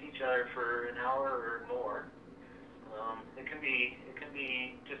 singing with each other for an hour or more. It can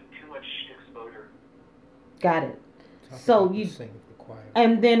be just too much exposure. Got it. So you sing the choir.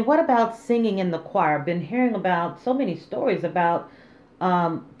 And then what about singing in the choir? I've been hearing about so many stories about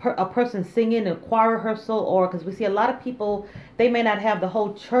a person singing in a choir rehearsal, or because we see a lot of people, they may not have the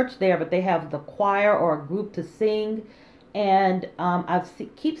whole church there, but they have the choir or a group to sing. And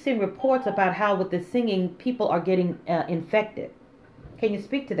keep seeing reports about how with the singing, people are getting infected. Can you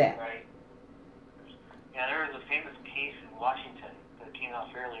speak to that? Right. Yeah, there was a famous case in Washington that came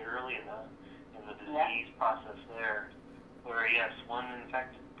out fairly early in the disease process there, where yes, one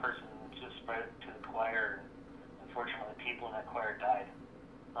infected person just spread it to the choir. Unfortunately, people in that choir died.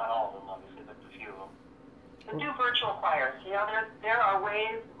 Not all of them, obviously, but a few of them. So do virtual choirs. There are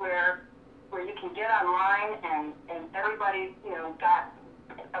ways where you can get online and everybody's got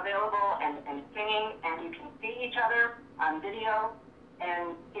available and singing, and you can see each other on video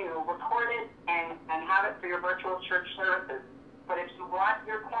and record it and have it for your virtual church services. But if you want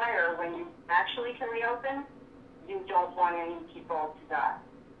your choir, when you actually can reopen, you don't want any people to die.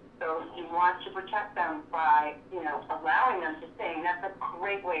 So you want to protect them by, allowing them to sing. That's a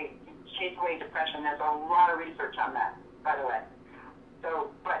great way to chase away depression. There's a lot of research on that, by the way.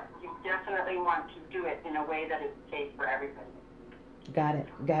 So, but you definitely want to do it in a way that is safe for everybody. Got it.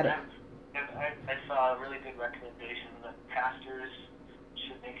 And I saw a really good recommendation that pastors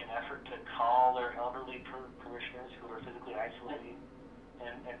should make an effort to call their elderly parishioners who are physically isolated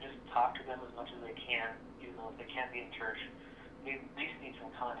and just talk to them as much as they can, even though if they can't be in church. They at least need some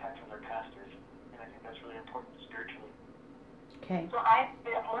contact from their pastors. I think that's really important spiritually. Okay. So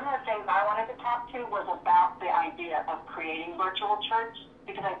one of the things I wanted to talk to was about the idea of creating virtual church,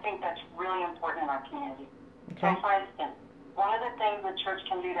 because I think that's really important in our community. Okay. So for instance, one of the things the church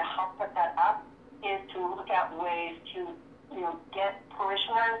can do to help put that up is to look at ways to, get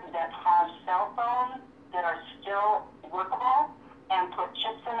parishioners that have cell phones that are still workable and put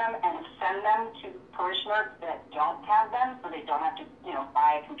chips in them and send them to parishioners that don't have them, so they don't have to,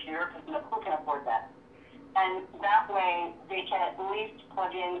 buy a computer, because who can afford that? And that way, they can at least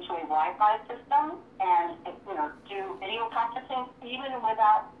plug into a Wi-Fi system and, do video conferencing even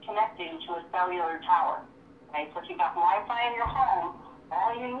without connecting to a cellular tower. Right? So if you've got Wi-Fi in your home,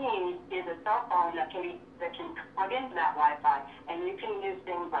 all you need is a cell phone that can plug into that Wi-Fi, and you can use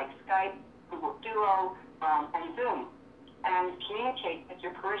things like Skype, Google Duo, and Zoom, and communicate with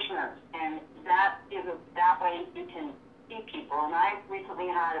your parishioners. And that way you can see people. And I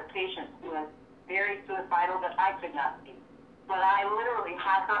recently had a patient who was very suicidal that I could not see. But I literally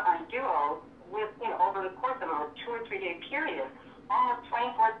had her on Duo with, over the course of a 2 or 3 day period, almost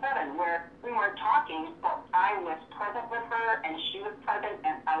 24/7, where we weren't talking, but I was present with her and she was present,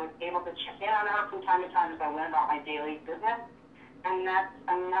 and I was able to check in on her from time to time as I went about my daily business. And that's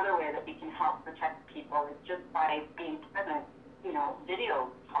another way that we can help protect people, is just by being present, video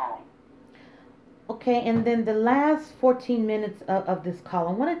calling. Okay, and then the last 14 minutes of this call,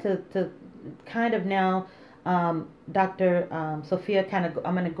 I wanted to kind of now, Dr. Sophia,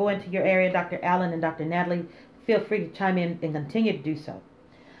 I'm going to go into your area, Dr. Allen and Dr. Natalie. Feel free to chime in and continue to do so.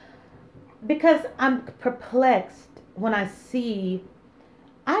 Because I'm perplexed when I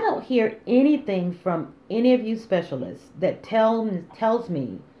don't hear anything from any of you specialists that tells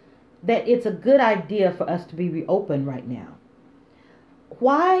me that it's a good idea for us to be reopened right now.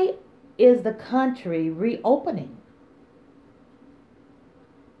 Why is the country reopening?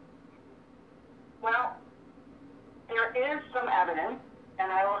 Well, there is some evidence,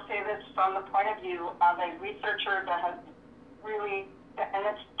 and I will say this from the point of view of a researcher that has really, and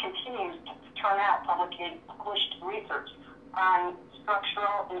it continues to turn out published research on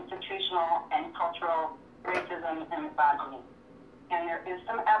structural, institutional, and cultural racism and misogyny. And there is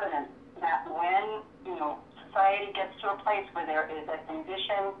some evidence that when, society gets to a place where there is a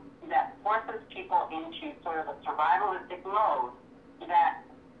condition that forces people into sort of a survivalistic mode, that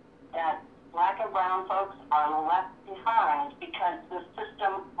Black and brown folks are left behind because the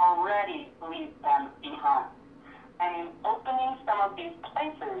system already leaves them behind. And in opening some of these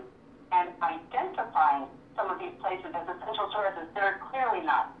places and identifying some of these places as essential services, they're clearly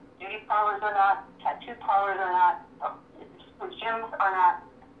not. Beauty parlors are not, tattoo parlors are not, gyms are not.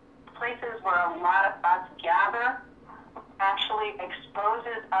 Places where a lot of us gather actually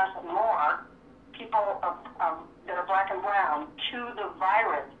exposes us more, people that are Black and brown, to the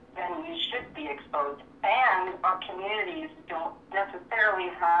virus than we should be exposed. And our communities don't necessarily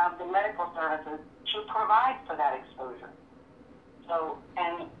have the medical services to provide for that exposure. So,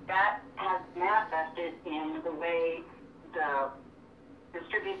 and that has manifested in the way the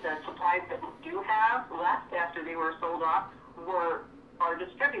supplies that we do have left after they were sold off are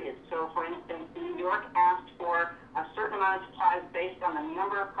distributed. So, for instance, New York asked for a certain amount of supplies based on the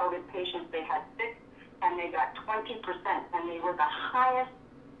number of COVID patients they had sick, and they got 20%, and they were the highest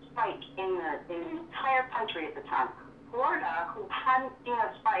spike in the entire country at the time. Florida, who hadn't seen a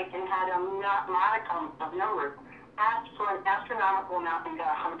spike and had a modicum of numbers, asked for an astronomical amount and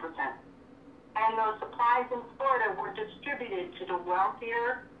got 100%. And those supplies in Florida were distributed to the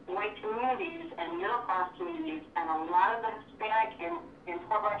wealthier white communities and middle-class communities, and a lot of the Hispanic and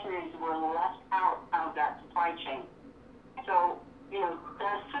poor communities were left out of that supply chain. So,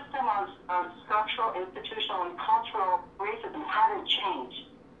 the system of structural, institutional, and cultural racism hasn't changed,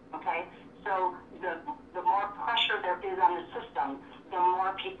 okay? So the more pressure there is on the system, the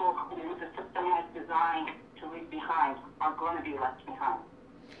more people who the system has designed to leave behind are going to be left behind.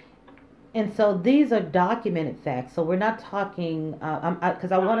 And so these are documented facts. So we're not talking,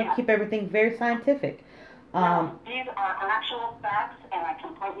 because I want to keep everything very scientific. No, these are actual facts, and I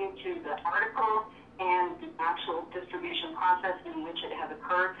can point you to the article and the actual distribution process in which it has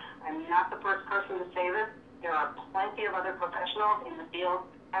occurred. I'm not the first person to say this. There are plenty of other professionals in the field,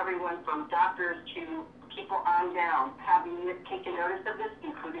 everyone from doctors to people on down, having taken notice of this,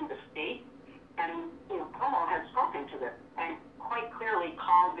 including the state. And Cuomo has spoken to this and quite clearly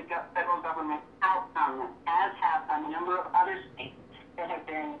called the federal government out on this, as have a number of other states that have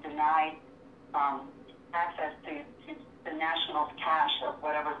been denied access to the national's cache of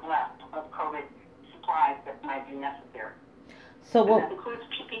whatever's left of COVID supplies that might be necessary. So what? That includes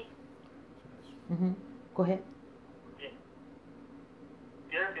PPE. Mm-hmm. Go ahead.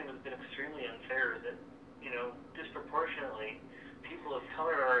 The other thing that's been extremely unfair is of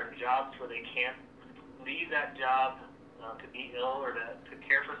color are in jobs where they can't leave that job to be ill or to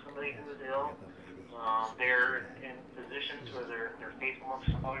care for somebody who is ill. They're in positions where they're facing more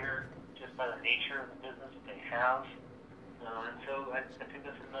exposure just by the nature of the business that they have. And so I think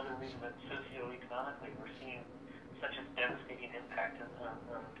that's another reason that socioeconomically we're seeing such a devastating impact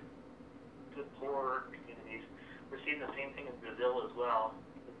on the poor communities. We're seeing the same thing in Brazil as well.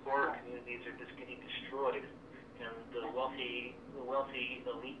 The poorer communities are just getting destroyed, and the wealthy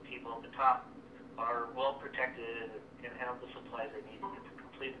elite people at the top are well protected and have the supplies they need.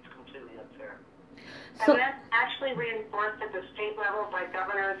 It's completely unfair. And that's actually reinforced at the state level by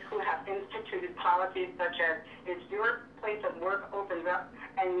governors who have instituted policies such as, if your place of work opens up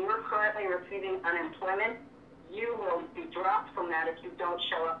and you're currently receiving unemployment, you will be dropped from that if you don't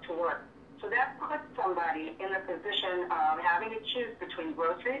show up to work. So that puts somebody in a position of having to choose between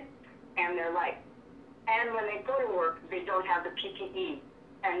groceries and their life. And when they go to work, they don't have the PPE,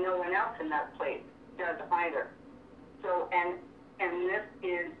 and no one else in that place does either. So, and this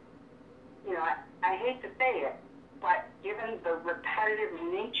is, you know, I hate to say it, but given the repetitive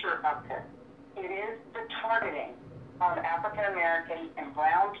nature of this, it is the targeting of African Americans and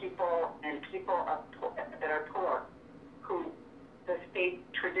brown people and people that are poor who the state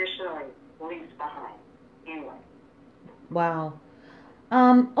traditionally leaves behind. Anyway. Wow.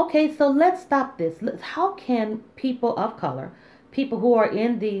 Okay, so let's stop this. How can people of color, people who are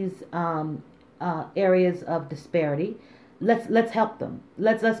in these areas of disparity, let's help them.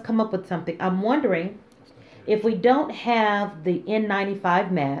 Let's come up with something. I'm wondering if we don't have the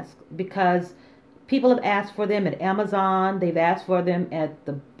N95 masks, because people have asked for them at Amazon, they've asked for them at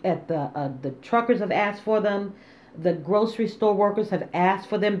the truckers have asked for them, the grocery store workers have asked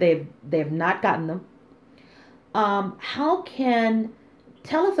for them. They've not gotten them.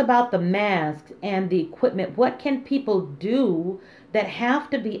 Tell us about the masks and the equipment. What can people do that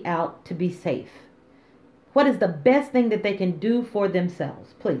have to be out to be safe? What is the best thing that they can do for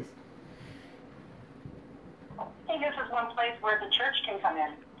themselves? Please. I think this is one place where the church can come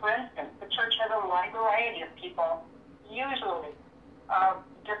in. For instance, the church has a wide variety of people, usually of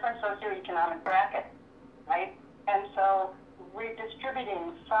different socioeconomic brackets, right? And so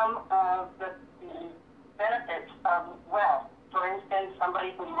redistributing some of the benefits of wealth. For instance,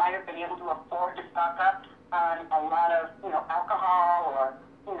 somebody who might have been able to afford to stock up on a lot of, alcohol or,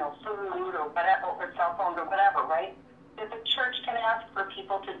 food or whatever, or cell phones or whatever, right? That the church can ask for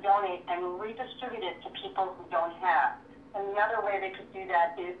people to donate and redistribute it to people who don't have. And the other way they could do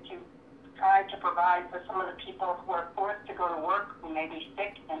that is to try to provide for some of the people who are forced to go to work, who may be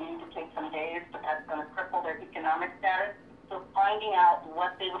sick and need to take some days, but that's going to cripple their economic status. So finding out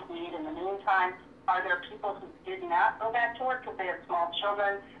what they would need in the meantime. Are there people who did not go back to work because they have small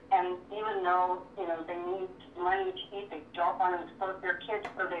children, and even though they need money to eat, they don't want to expose their kids,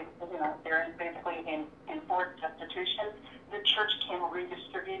 so they're basically in forced destitution? The church can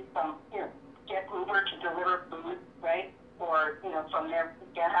redistribute some, get Uber to deliver food, right? Or from there,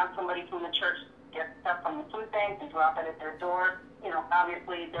 have somebody from the church get stuff from the food bank and drop it at their door.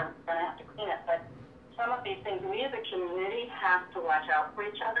 Obviously they're going to have to clean it, but some of these things, we as a community have to watch out for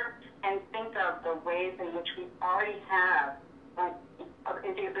each other and think of the ways in which we already have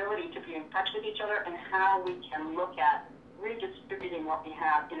the ability to be in touch with each other and how we can look at redistributing what we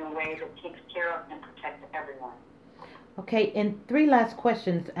have in a way that takes care of and protects everyone. Okay, and 3 last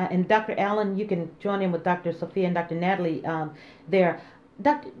questions. And Dr. Allen, you can join in with Dr. Sophia and Dr. Natalie there.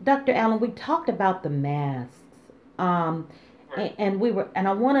 Dr. Allen, we talked about the masks, and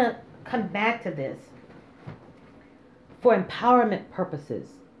I want to come back to this for empowerment purposes.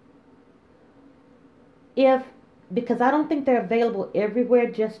 Because I don't think they're available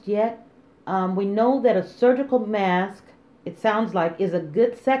everywhere just yet. We know that a surgical mask, it sounds like, is a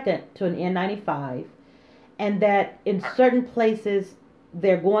good second to an N95, and that in certain places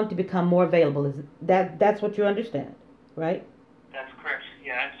they're going to become more available. That's what you understand, right? That's correct.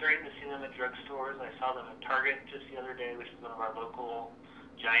 Yeah, I'm starting to see them at drugstores. I saw them at Target just the other day, which is one of our local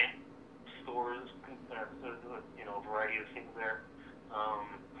giant stores. A variety of things there.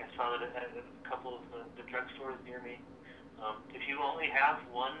 I saw it at a couple of the drugstores near me. If you only have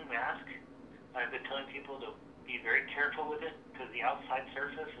one mask, I've been telling people to be very careful with it, because the outside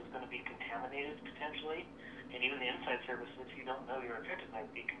surface is going to be contaminated potentially, and even the inside surface, if you don't know you're infected,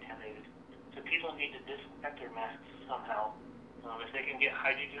 might be contaminated. So people need to disinfect their masks somehow. If they can get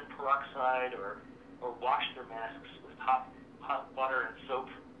hydrogen peroxide or wash their masks with hot water and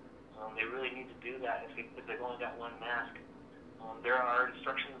soap, they really need to do that if they've only got one mask. There are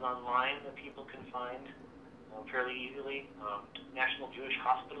instructions online that people can find fairly easily. National Jewish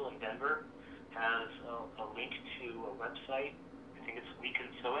Hospital in Denver has a link to a website. I think it's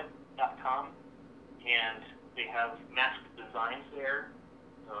have mask designs there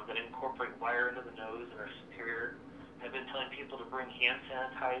that incorporate wire into the nose and are superior. I've been telling people to bring hand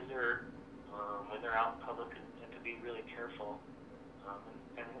sanitizer when they're out in public and to be really careful.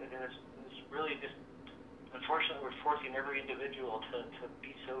 And it's really just, unfortunately, we're forcing every individual to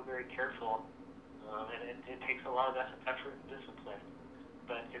be so very careful. And it takes a lot of effort and discipline.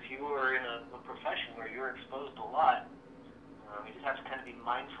 But if you are in a profession where you're exposed a lot, you just have to kind of be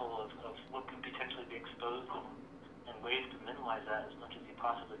mindful of what can potentially be exposed and ways to minimize that as much as you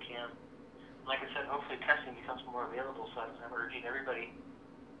possibly can. And like I said, hopefully testing becomes more available, so I'm urging everybody,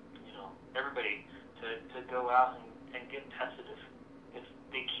 to go out and get tested if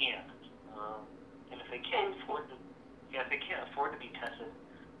they can. And if they can't afford to be tested,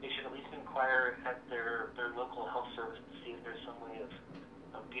 they should at least inquire at their local health service to see if there's some way of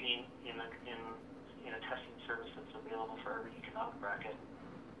getting in a testing service that's available for every economic bracket.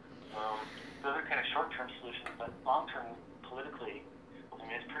 Those are kind of short-term solutions, but long-term, politically, I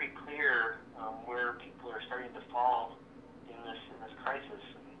mean, it's pretty clear where people are starting to fall in this crisis.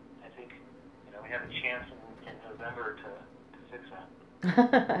 And I think we have a chance in November to fix that.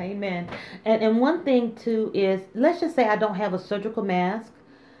 Amen. And one thing too is, let's just say I don't have a surgical mask.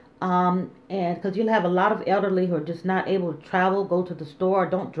 And because you'll have a lot of elderly who are just not able to travel, go to the store, or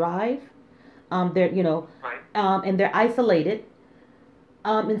don't drive. They're, Right. And they're isolated.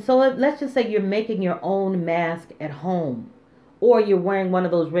 And so let's just say you're making your own mask at home, or you're wearing one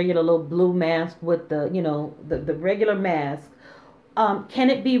of those regular little blue masks with the regular mask. Can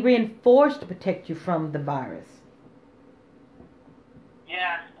it be reinforced to protect you from the virus?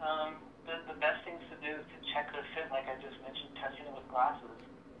 Yeah. The best things to do is to check the fit, like I just mentioned, testing it with glasses.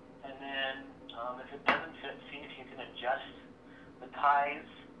 And then if it doesn't fit, see if you can adjust the ties,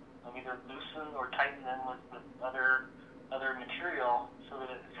 either loosen or tighten them with other material so that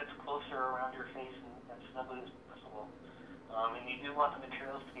it fits closer around your face and snugly as possible. And you do want the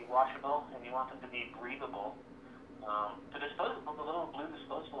materials to be washable, and you want them to be breathable. The little blue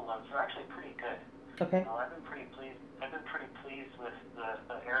disposable ones are actually pretty good. Okay. I've been pretty pleased with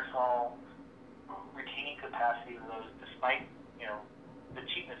the aerosol retaining capacity of those, despite the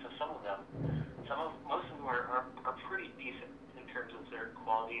cheapness of some of them. Most of them are pretty decent in terms of their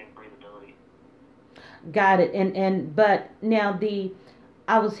quality and breathability. Got it. But now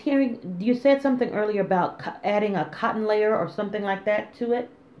I was hearing you said something earlier about adding a cotton layer or something like that to it,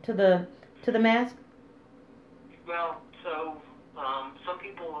 to the mask. Well, so some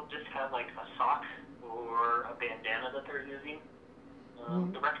people just have like a sock or a bandana that they're using.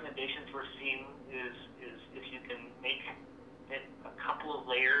 The recommendations we're seeing is if you can make it a couple of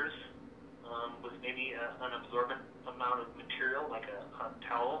layers with maybe an absorbent amount of material, like a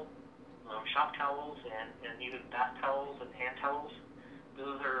towel, shop towels, and even bath towels and hand towels.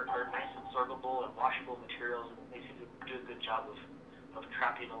 Those are nice absorbable and washable materials, and they seem to do a good job of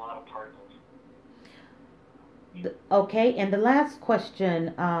trapping a lot of particles. Okay, and the last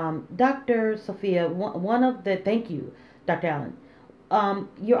question, Dr. Sophia, thank you, Dr. Allen.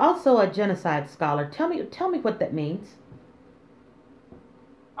 You're also a genocide scholar. Tell me what that means.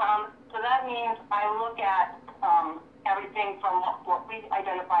 So that means I look at everything from what we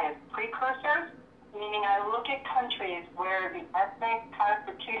identify as precursors, meaning I look at countries where the ethnic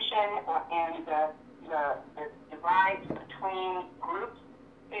constitution and the divide between groups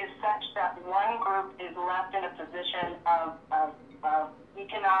is such that one group is left in a position of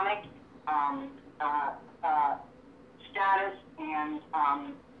economic status and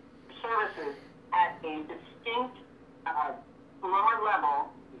services at a distinct lower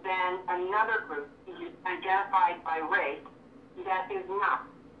level than another group identified by race that is not.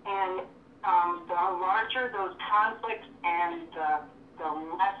 And the larger those conflicts and the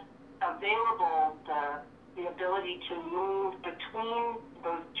less available the ability to move between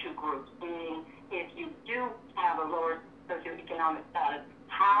those two groups, meaning if you do have a lower socioeconomic status,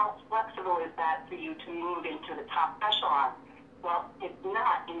 how flexible is that for you to move into the top echelon? Well, it's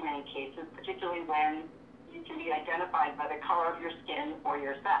not in many cases, particularly when you can be identified by the color of your skin or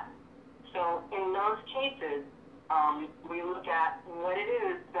your sex. So in those cases, we look at what it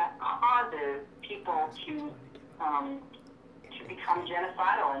is that causes people to become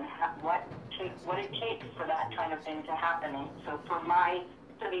genocidal and what it takes for that kind of thing to happen. And so for my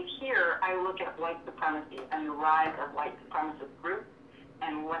study here, I look at white supremacy and the rise of white supremacist groups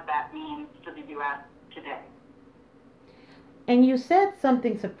and what that means for the U.S. today. And you said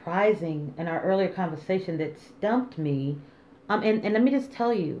something surprising in our earlier conversation that stumped me. And let me just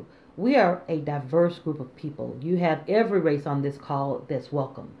tell you, we are a diverse group of people. You have every race on this call that's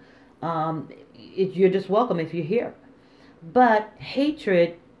welcome. You're just welcome if you're here. But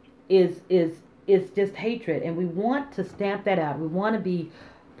hatred is is just hatred, and we want to stamp that out. We want to be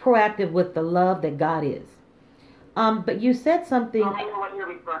proactive with the love that God is. But you said something. I know what you're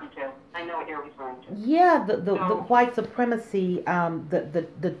referring to. Yeah, the white supremacy, the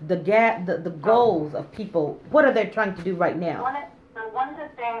goals of people. What are they trying to do right now? One of the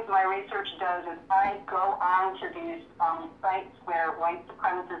things my research does is I go on to these sites where white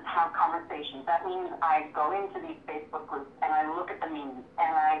supremacists have conversations. That means I go into these Facebook groups and I look at the memes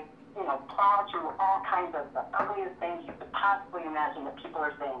and I, plow through all kinds of the ugliest things you could possibly imagine that people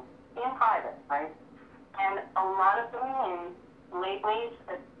are saying in private, right? And a lot of the memes lately,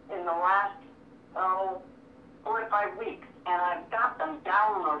 in the last 4 to 5 weeks, and I've got them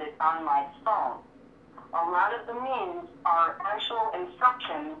downloaded on my phone. A lot of the memes are actual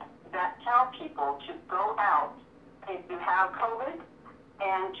instructions that tell people to go out if you have COVID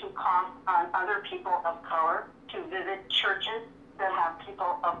and to cough on other people of color, to visit churches that have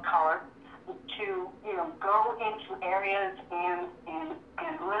people of color, to go into areas and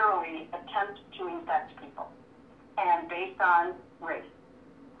literally attempt to infect people, and based on race.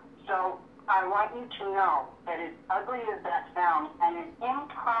 So I want you to know that as ugly as that sounds, and as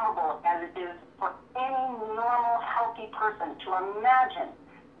improbable as it is for any normal, healthy person to imagine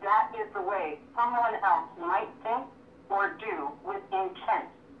that is the way someone else might think or do with intent.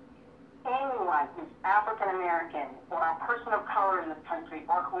 Anyone who's African American or a person of color in this country,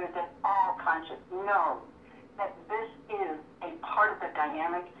 or who is at all conscious, knows that this is a part of the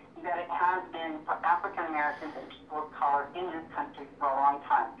dynamic that it has been for African Americans and people of color in this country for a long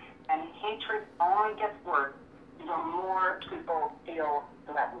time. And hatred only gets worse the more people feel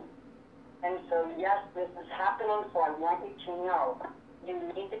threatened. And so, yes, this is happening, so I want you to know you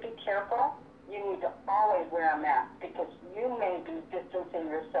need to be careful. You need to always wear a mask, because you may be distancing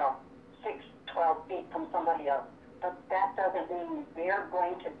yourself 6, 12 feet from somebody else. But that doesn't mean they're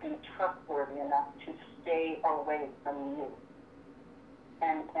going to be trustworthy enough to stay away from you.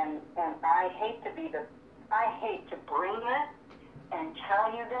 And I hate to bring this and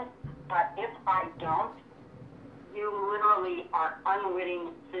tell you this, but if I don't, you literally are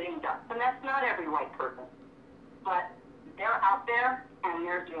unwitting sitting ducks. And that's not every white person, but they're out there and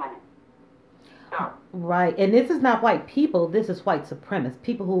they're doing it. So. Right, and this is not white people. This is white supremacists.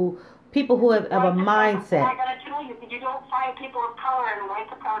 People who have a mindset. I gotta tell you, you don't find people of color in white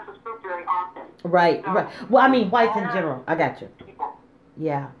supremacist group very often. Right, so, right. Well, I mean, whites in general. I got you. People.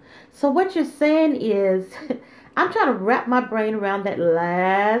 Yeah. So what you're saying is, I'm trying to wrap my brain around that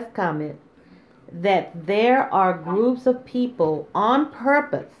last comment, that there are groups of people on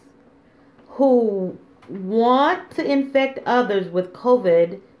purpose who want to infect others with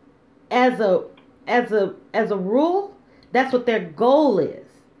COVID as a rule. That's what their goal is.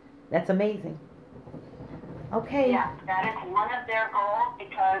 That's amazing. Okay. Yeah, that is one of their goals,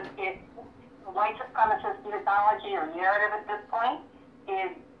 because white supremacist mythology or narrative at this point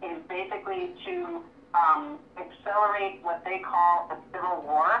is basically to accelerate what they call a civil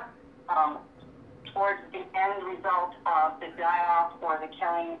war towards the end result of the die-off or the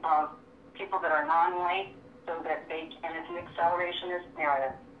killing of people that are non-white, so that they can, it's an accelerationist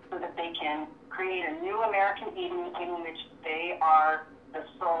narrative, so that they can create a new American Eden in which they are the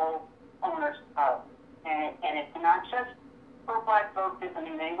sole owners of. And it's not just for black folks, I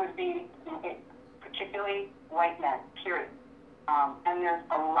mean, they would be particularly white men, period. And there's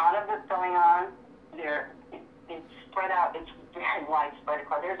a lot of this going on. It's spread out, it's very widespread.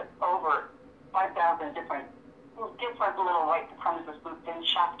 There's over 5,000 different little white supremacist groups and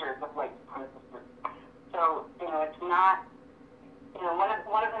chapters of white supremacist groups. So, it's not, one of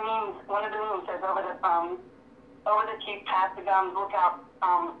the memes says, over the teeth, pass the gum, look out,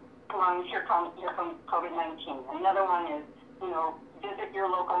 here comes COVID-19. Another one is, visit your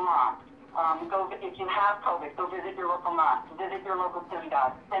local mosque. If you have COVID, go visit your local mosque, visit your local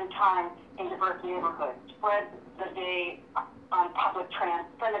synagogue, spend time in diverse neighborhoods, spread the day on public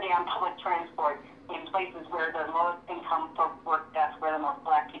transport in places where the lowest income folks work. That's where the most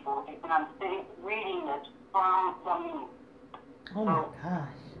black people will be. And I'm reading this from the meme. Oh my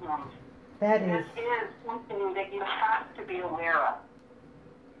gosh. This is something that you have to be aware of.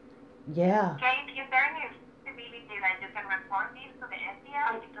 Yeah. Kate, is there any possibility that you can report this to the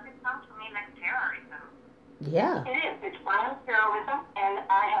FBI? Because it sounds to me like terrorism. Yeah. It is. It's violent terrorism, and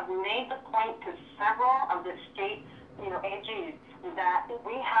I have made the point to several of the state, AGs, that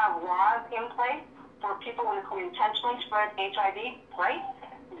we have laws in place for people who intentionally spread HIV, right?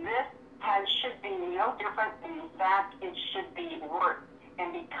 This should be no different. In fact, it should be worse.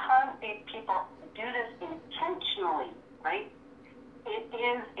 And because these people do this intentionally, right, it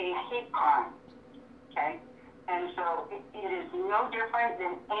is a hate crime, okay? And so it is no different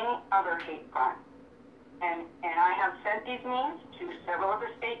than any other hate crime. And I have sent these memes to several other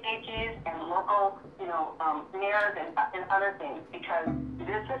state AGs and local, mayors and other things, because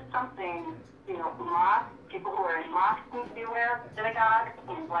this is something, mosques, people who are in mosques need to be aware of, synagogues,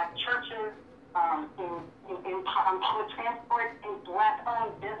 in black churches, in public transport, in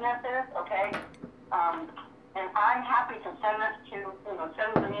black-owned businesses, okay? And I'm happy to send this to,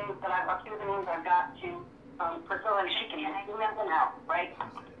 send the memes that a few of the memes I've got to Priscilla, and she can email them out, right?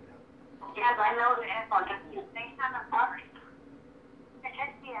 Because I know that they handle poverty. The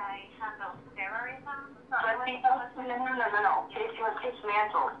FBI handles terrorism. No. It was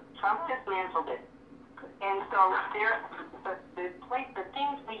dismantled. Trump dismantled it. And so the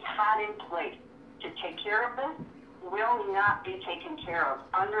things we had in place to take care of this will not be taken care of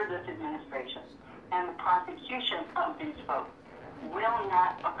under this administration. And the prosecution of these folks will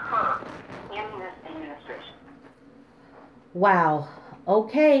not occur in this administration. Wow.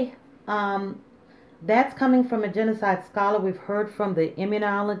 Okay. That's coming from a genocide scholar. We've heard from the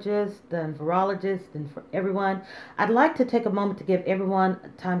immunologist, the virologist, and for everyone. I'd like to take a moment to give everyone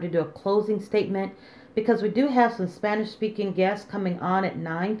time to do a closing statement, because we do have some Spanish-speaking guests coming on at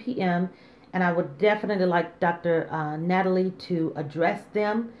 9 p.m., and I would definitely like Dr. Natalie to address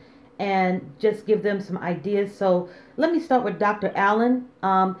them and just give them some ideas. So let me start with Dr. Allen.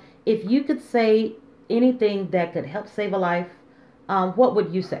 If you could say anything that could help save a life, what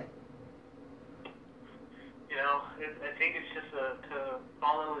would you say? I think it's just to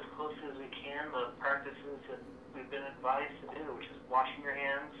follow as closely as we can the practices that we've been advised to do, which is washing your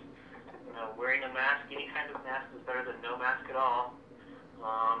hands, wearing a mask. Any kind of mask is better than no mask at all.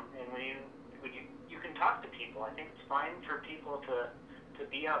 And when you can talk to people. I think it's fine for people to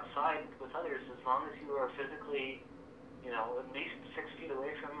be outside with others as long as you are physically, at least 6 feet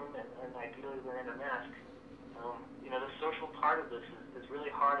away from them, and ideally wearing a mask. The social part of this is really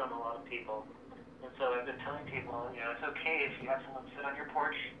hard on a lot of people. And so I've been telling people, it's okay if you have someone sit on your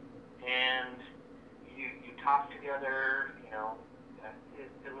porch and you talk together,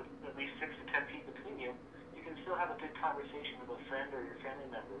 with at least 6 to 10 feet between you. You can still have a good conversation with a friend or your family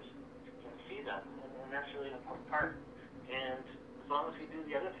members and see them. And that's really an important part. And as long as we do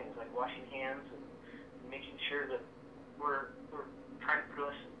the other things like washing hands and making sure that we're trying to put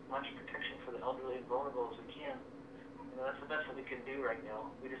as much protection for the elderly and vulnerable as we can, that's the best that we can do right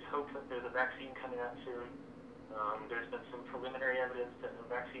now. We just hope that there's a vaccine coming out soon. There's been some preliminary evidence that the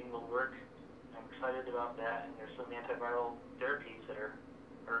vaccine will work. I'm excited about that, and there's some antiviral therapies that are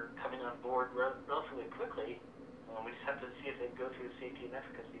coming on board relatively quickly. We just have to see if they go through safety and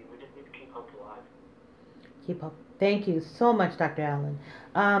efficacy. We just need to keep hope alive. Keep hope. Thank you so much, Dr. Allen.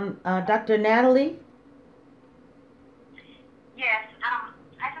 Dr. Natalie? Yes,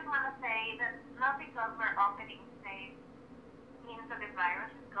 I just want to say that not because we're opening safe means that the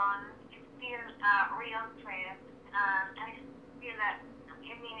virus is gone. It's still a real threat, and I feel that,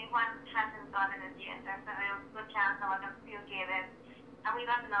 if one hasn't gotten it yet, there's a real good chance that one can still get it. And we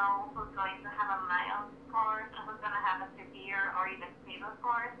don't know who's going to have a mild course and who's going to have a severe or even fatal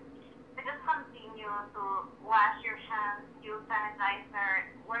course. So just continue to wash your hands, use sanitizer,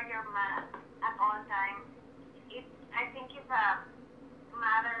 wear your mask at all times. I think it's a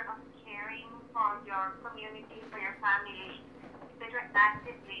matter of caring for your community, for your family, that you're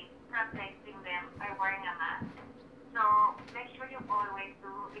actively protecting them by wearing a mask. So make sure you always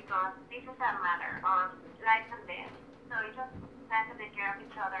do, because this is a matter of life and death. So you just have to take care of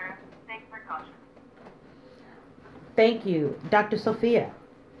each other, take precautions. Thank you. Dr. Sophia?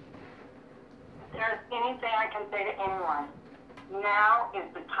 If there's anything I can say to anyone, now is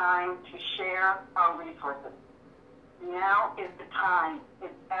the time to share our resources. Now is the time,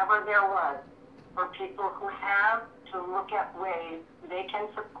 if ever there was, for people who have to look at ways they can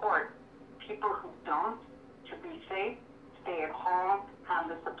support people who don't, to be safe, stay at home, have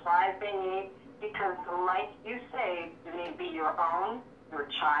the supplies they need, because the life you save may be your own, your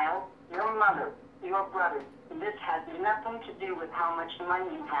child, your mother, your brother. This has nothing to do with how much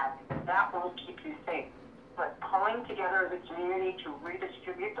money you have. That won't keep you safe. But pulling together the community to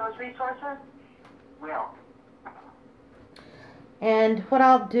redistribute those resources will. And what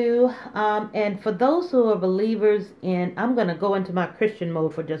I'll do, and for those who are believers in, I'm going to go into my Christian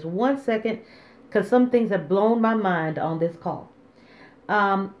mode for just 1 second, because some things have blown my mind on this call.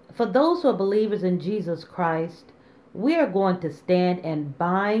 For those who are believers in Jesus Christ, we are going to stand and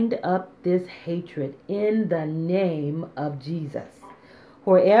bind up this hatred in the name of Jesus.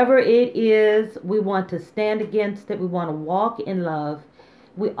 Wherever it is, we want to stand against it. We want to walk in love.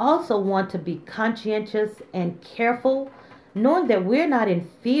 We also want to be conscientious and careful, knowing that we're not in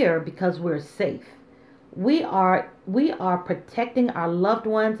fear because we're safe. we are protecting our loved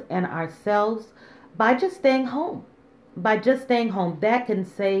ones and ourselves by just staying home. By just staying home, that can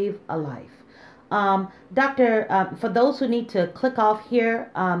save a life. Doctor, for those who need to click off here,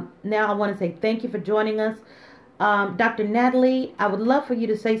 now I want to say thank you for joining us. Dr. Natalie, I would love for you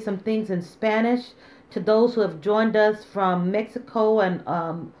to say some things in Spanish to those who have joined us from Mexico and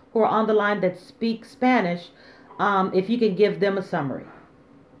who are on the line that speak Spanish, if you can give them a summary.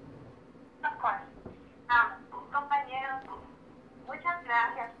 Of course. Compañeros, muchas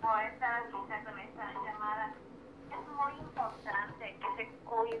gracias por estar aquí con esta llamada. Es muy importante que se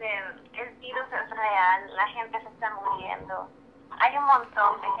cuiden. El virus es real, la gente se está muriendo. Hay un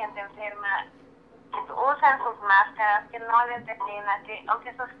montón de gente enferma que usan sus máscaras, que no les destina, que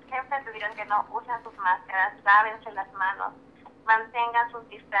aunque sus jefes les digan que no usan sus máscaras, lávense las manos, mantengan sus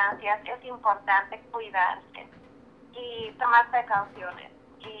distancias. Es importante cuidarse y tomar precauciones.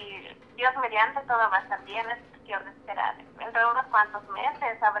 Y Dios mediante todo va a estar bien, es cuestión de esperar. Dentro de unos cuantos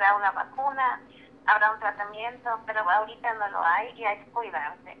meses habrá una vacuna, habrá un tratamiento, pero ahorita no lo hay y hay que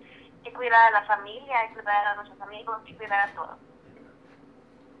cuidarse. Hay que cuidar a la familia, hay que cuidar a nuestros amigos y cuidar a todos.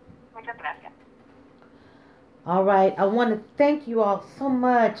 Muchas gracias. All right. I want to thank you all so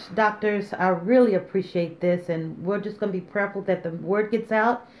much, doctors. I really appreciate this, and we're just going to be prayerful that the word gets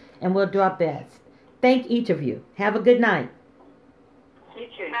out, and we'll do our best. Thank each of you. Have a good night. You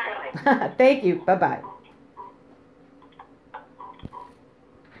too. Thank you. Bye-bye.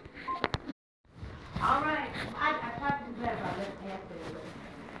 All right. I tried to do that about let's answer it.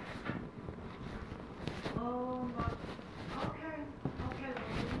 Oh, my. Okay.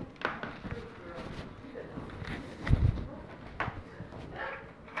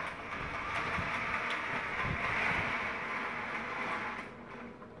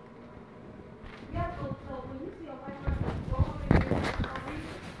 Yeah, so when you see a white person, go over there and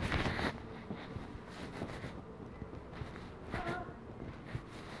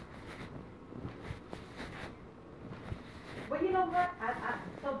well, you know what?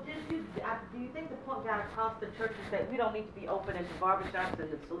 Do you think the point got across the churches that we don't need to be open at the barbershops and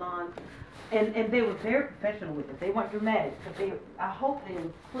the salons? And they were very professional with it. They weren't dramatic, because I hope it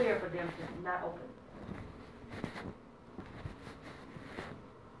was clear for them to not open.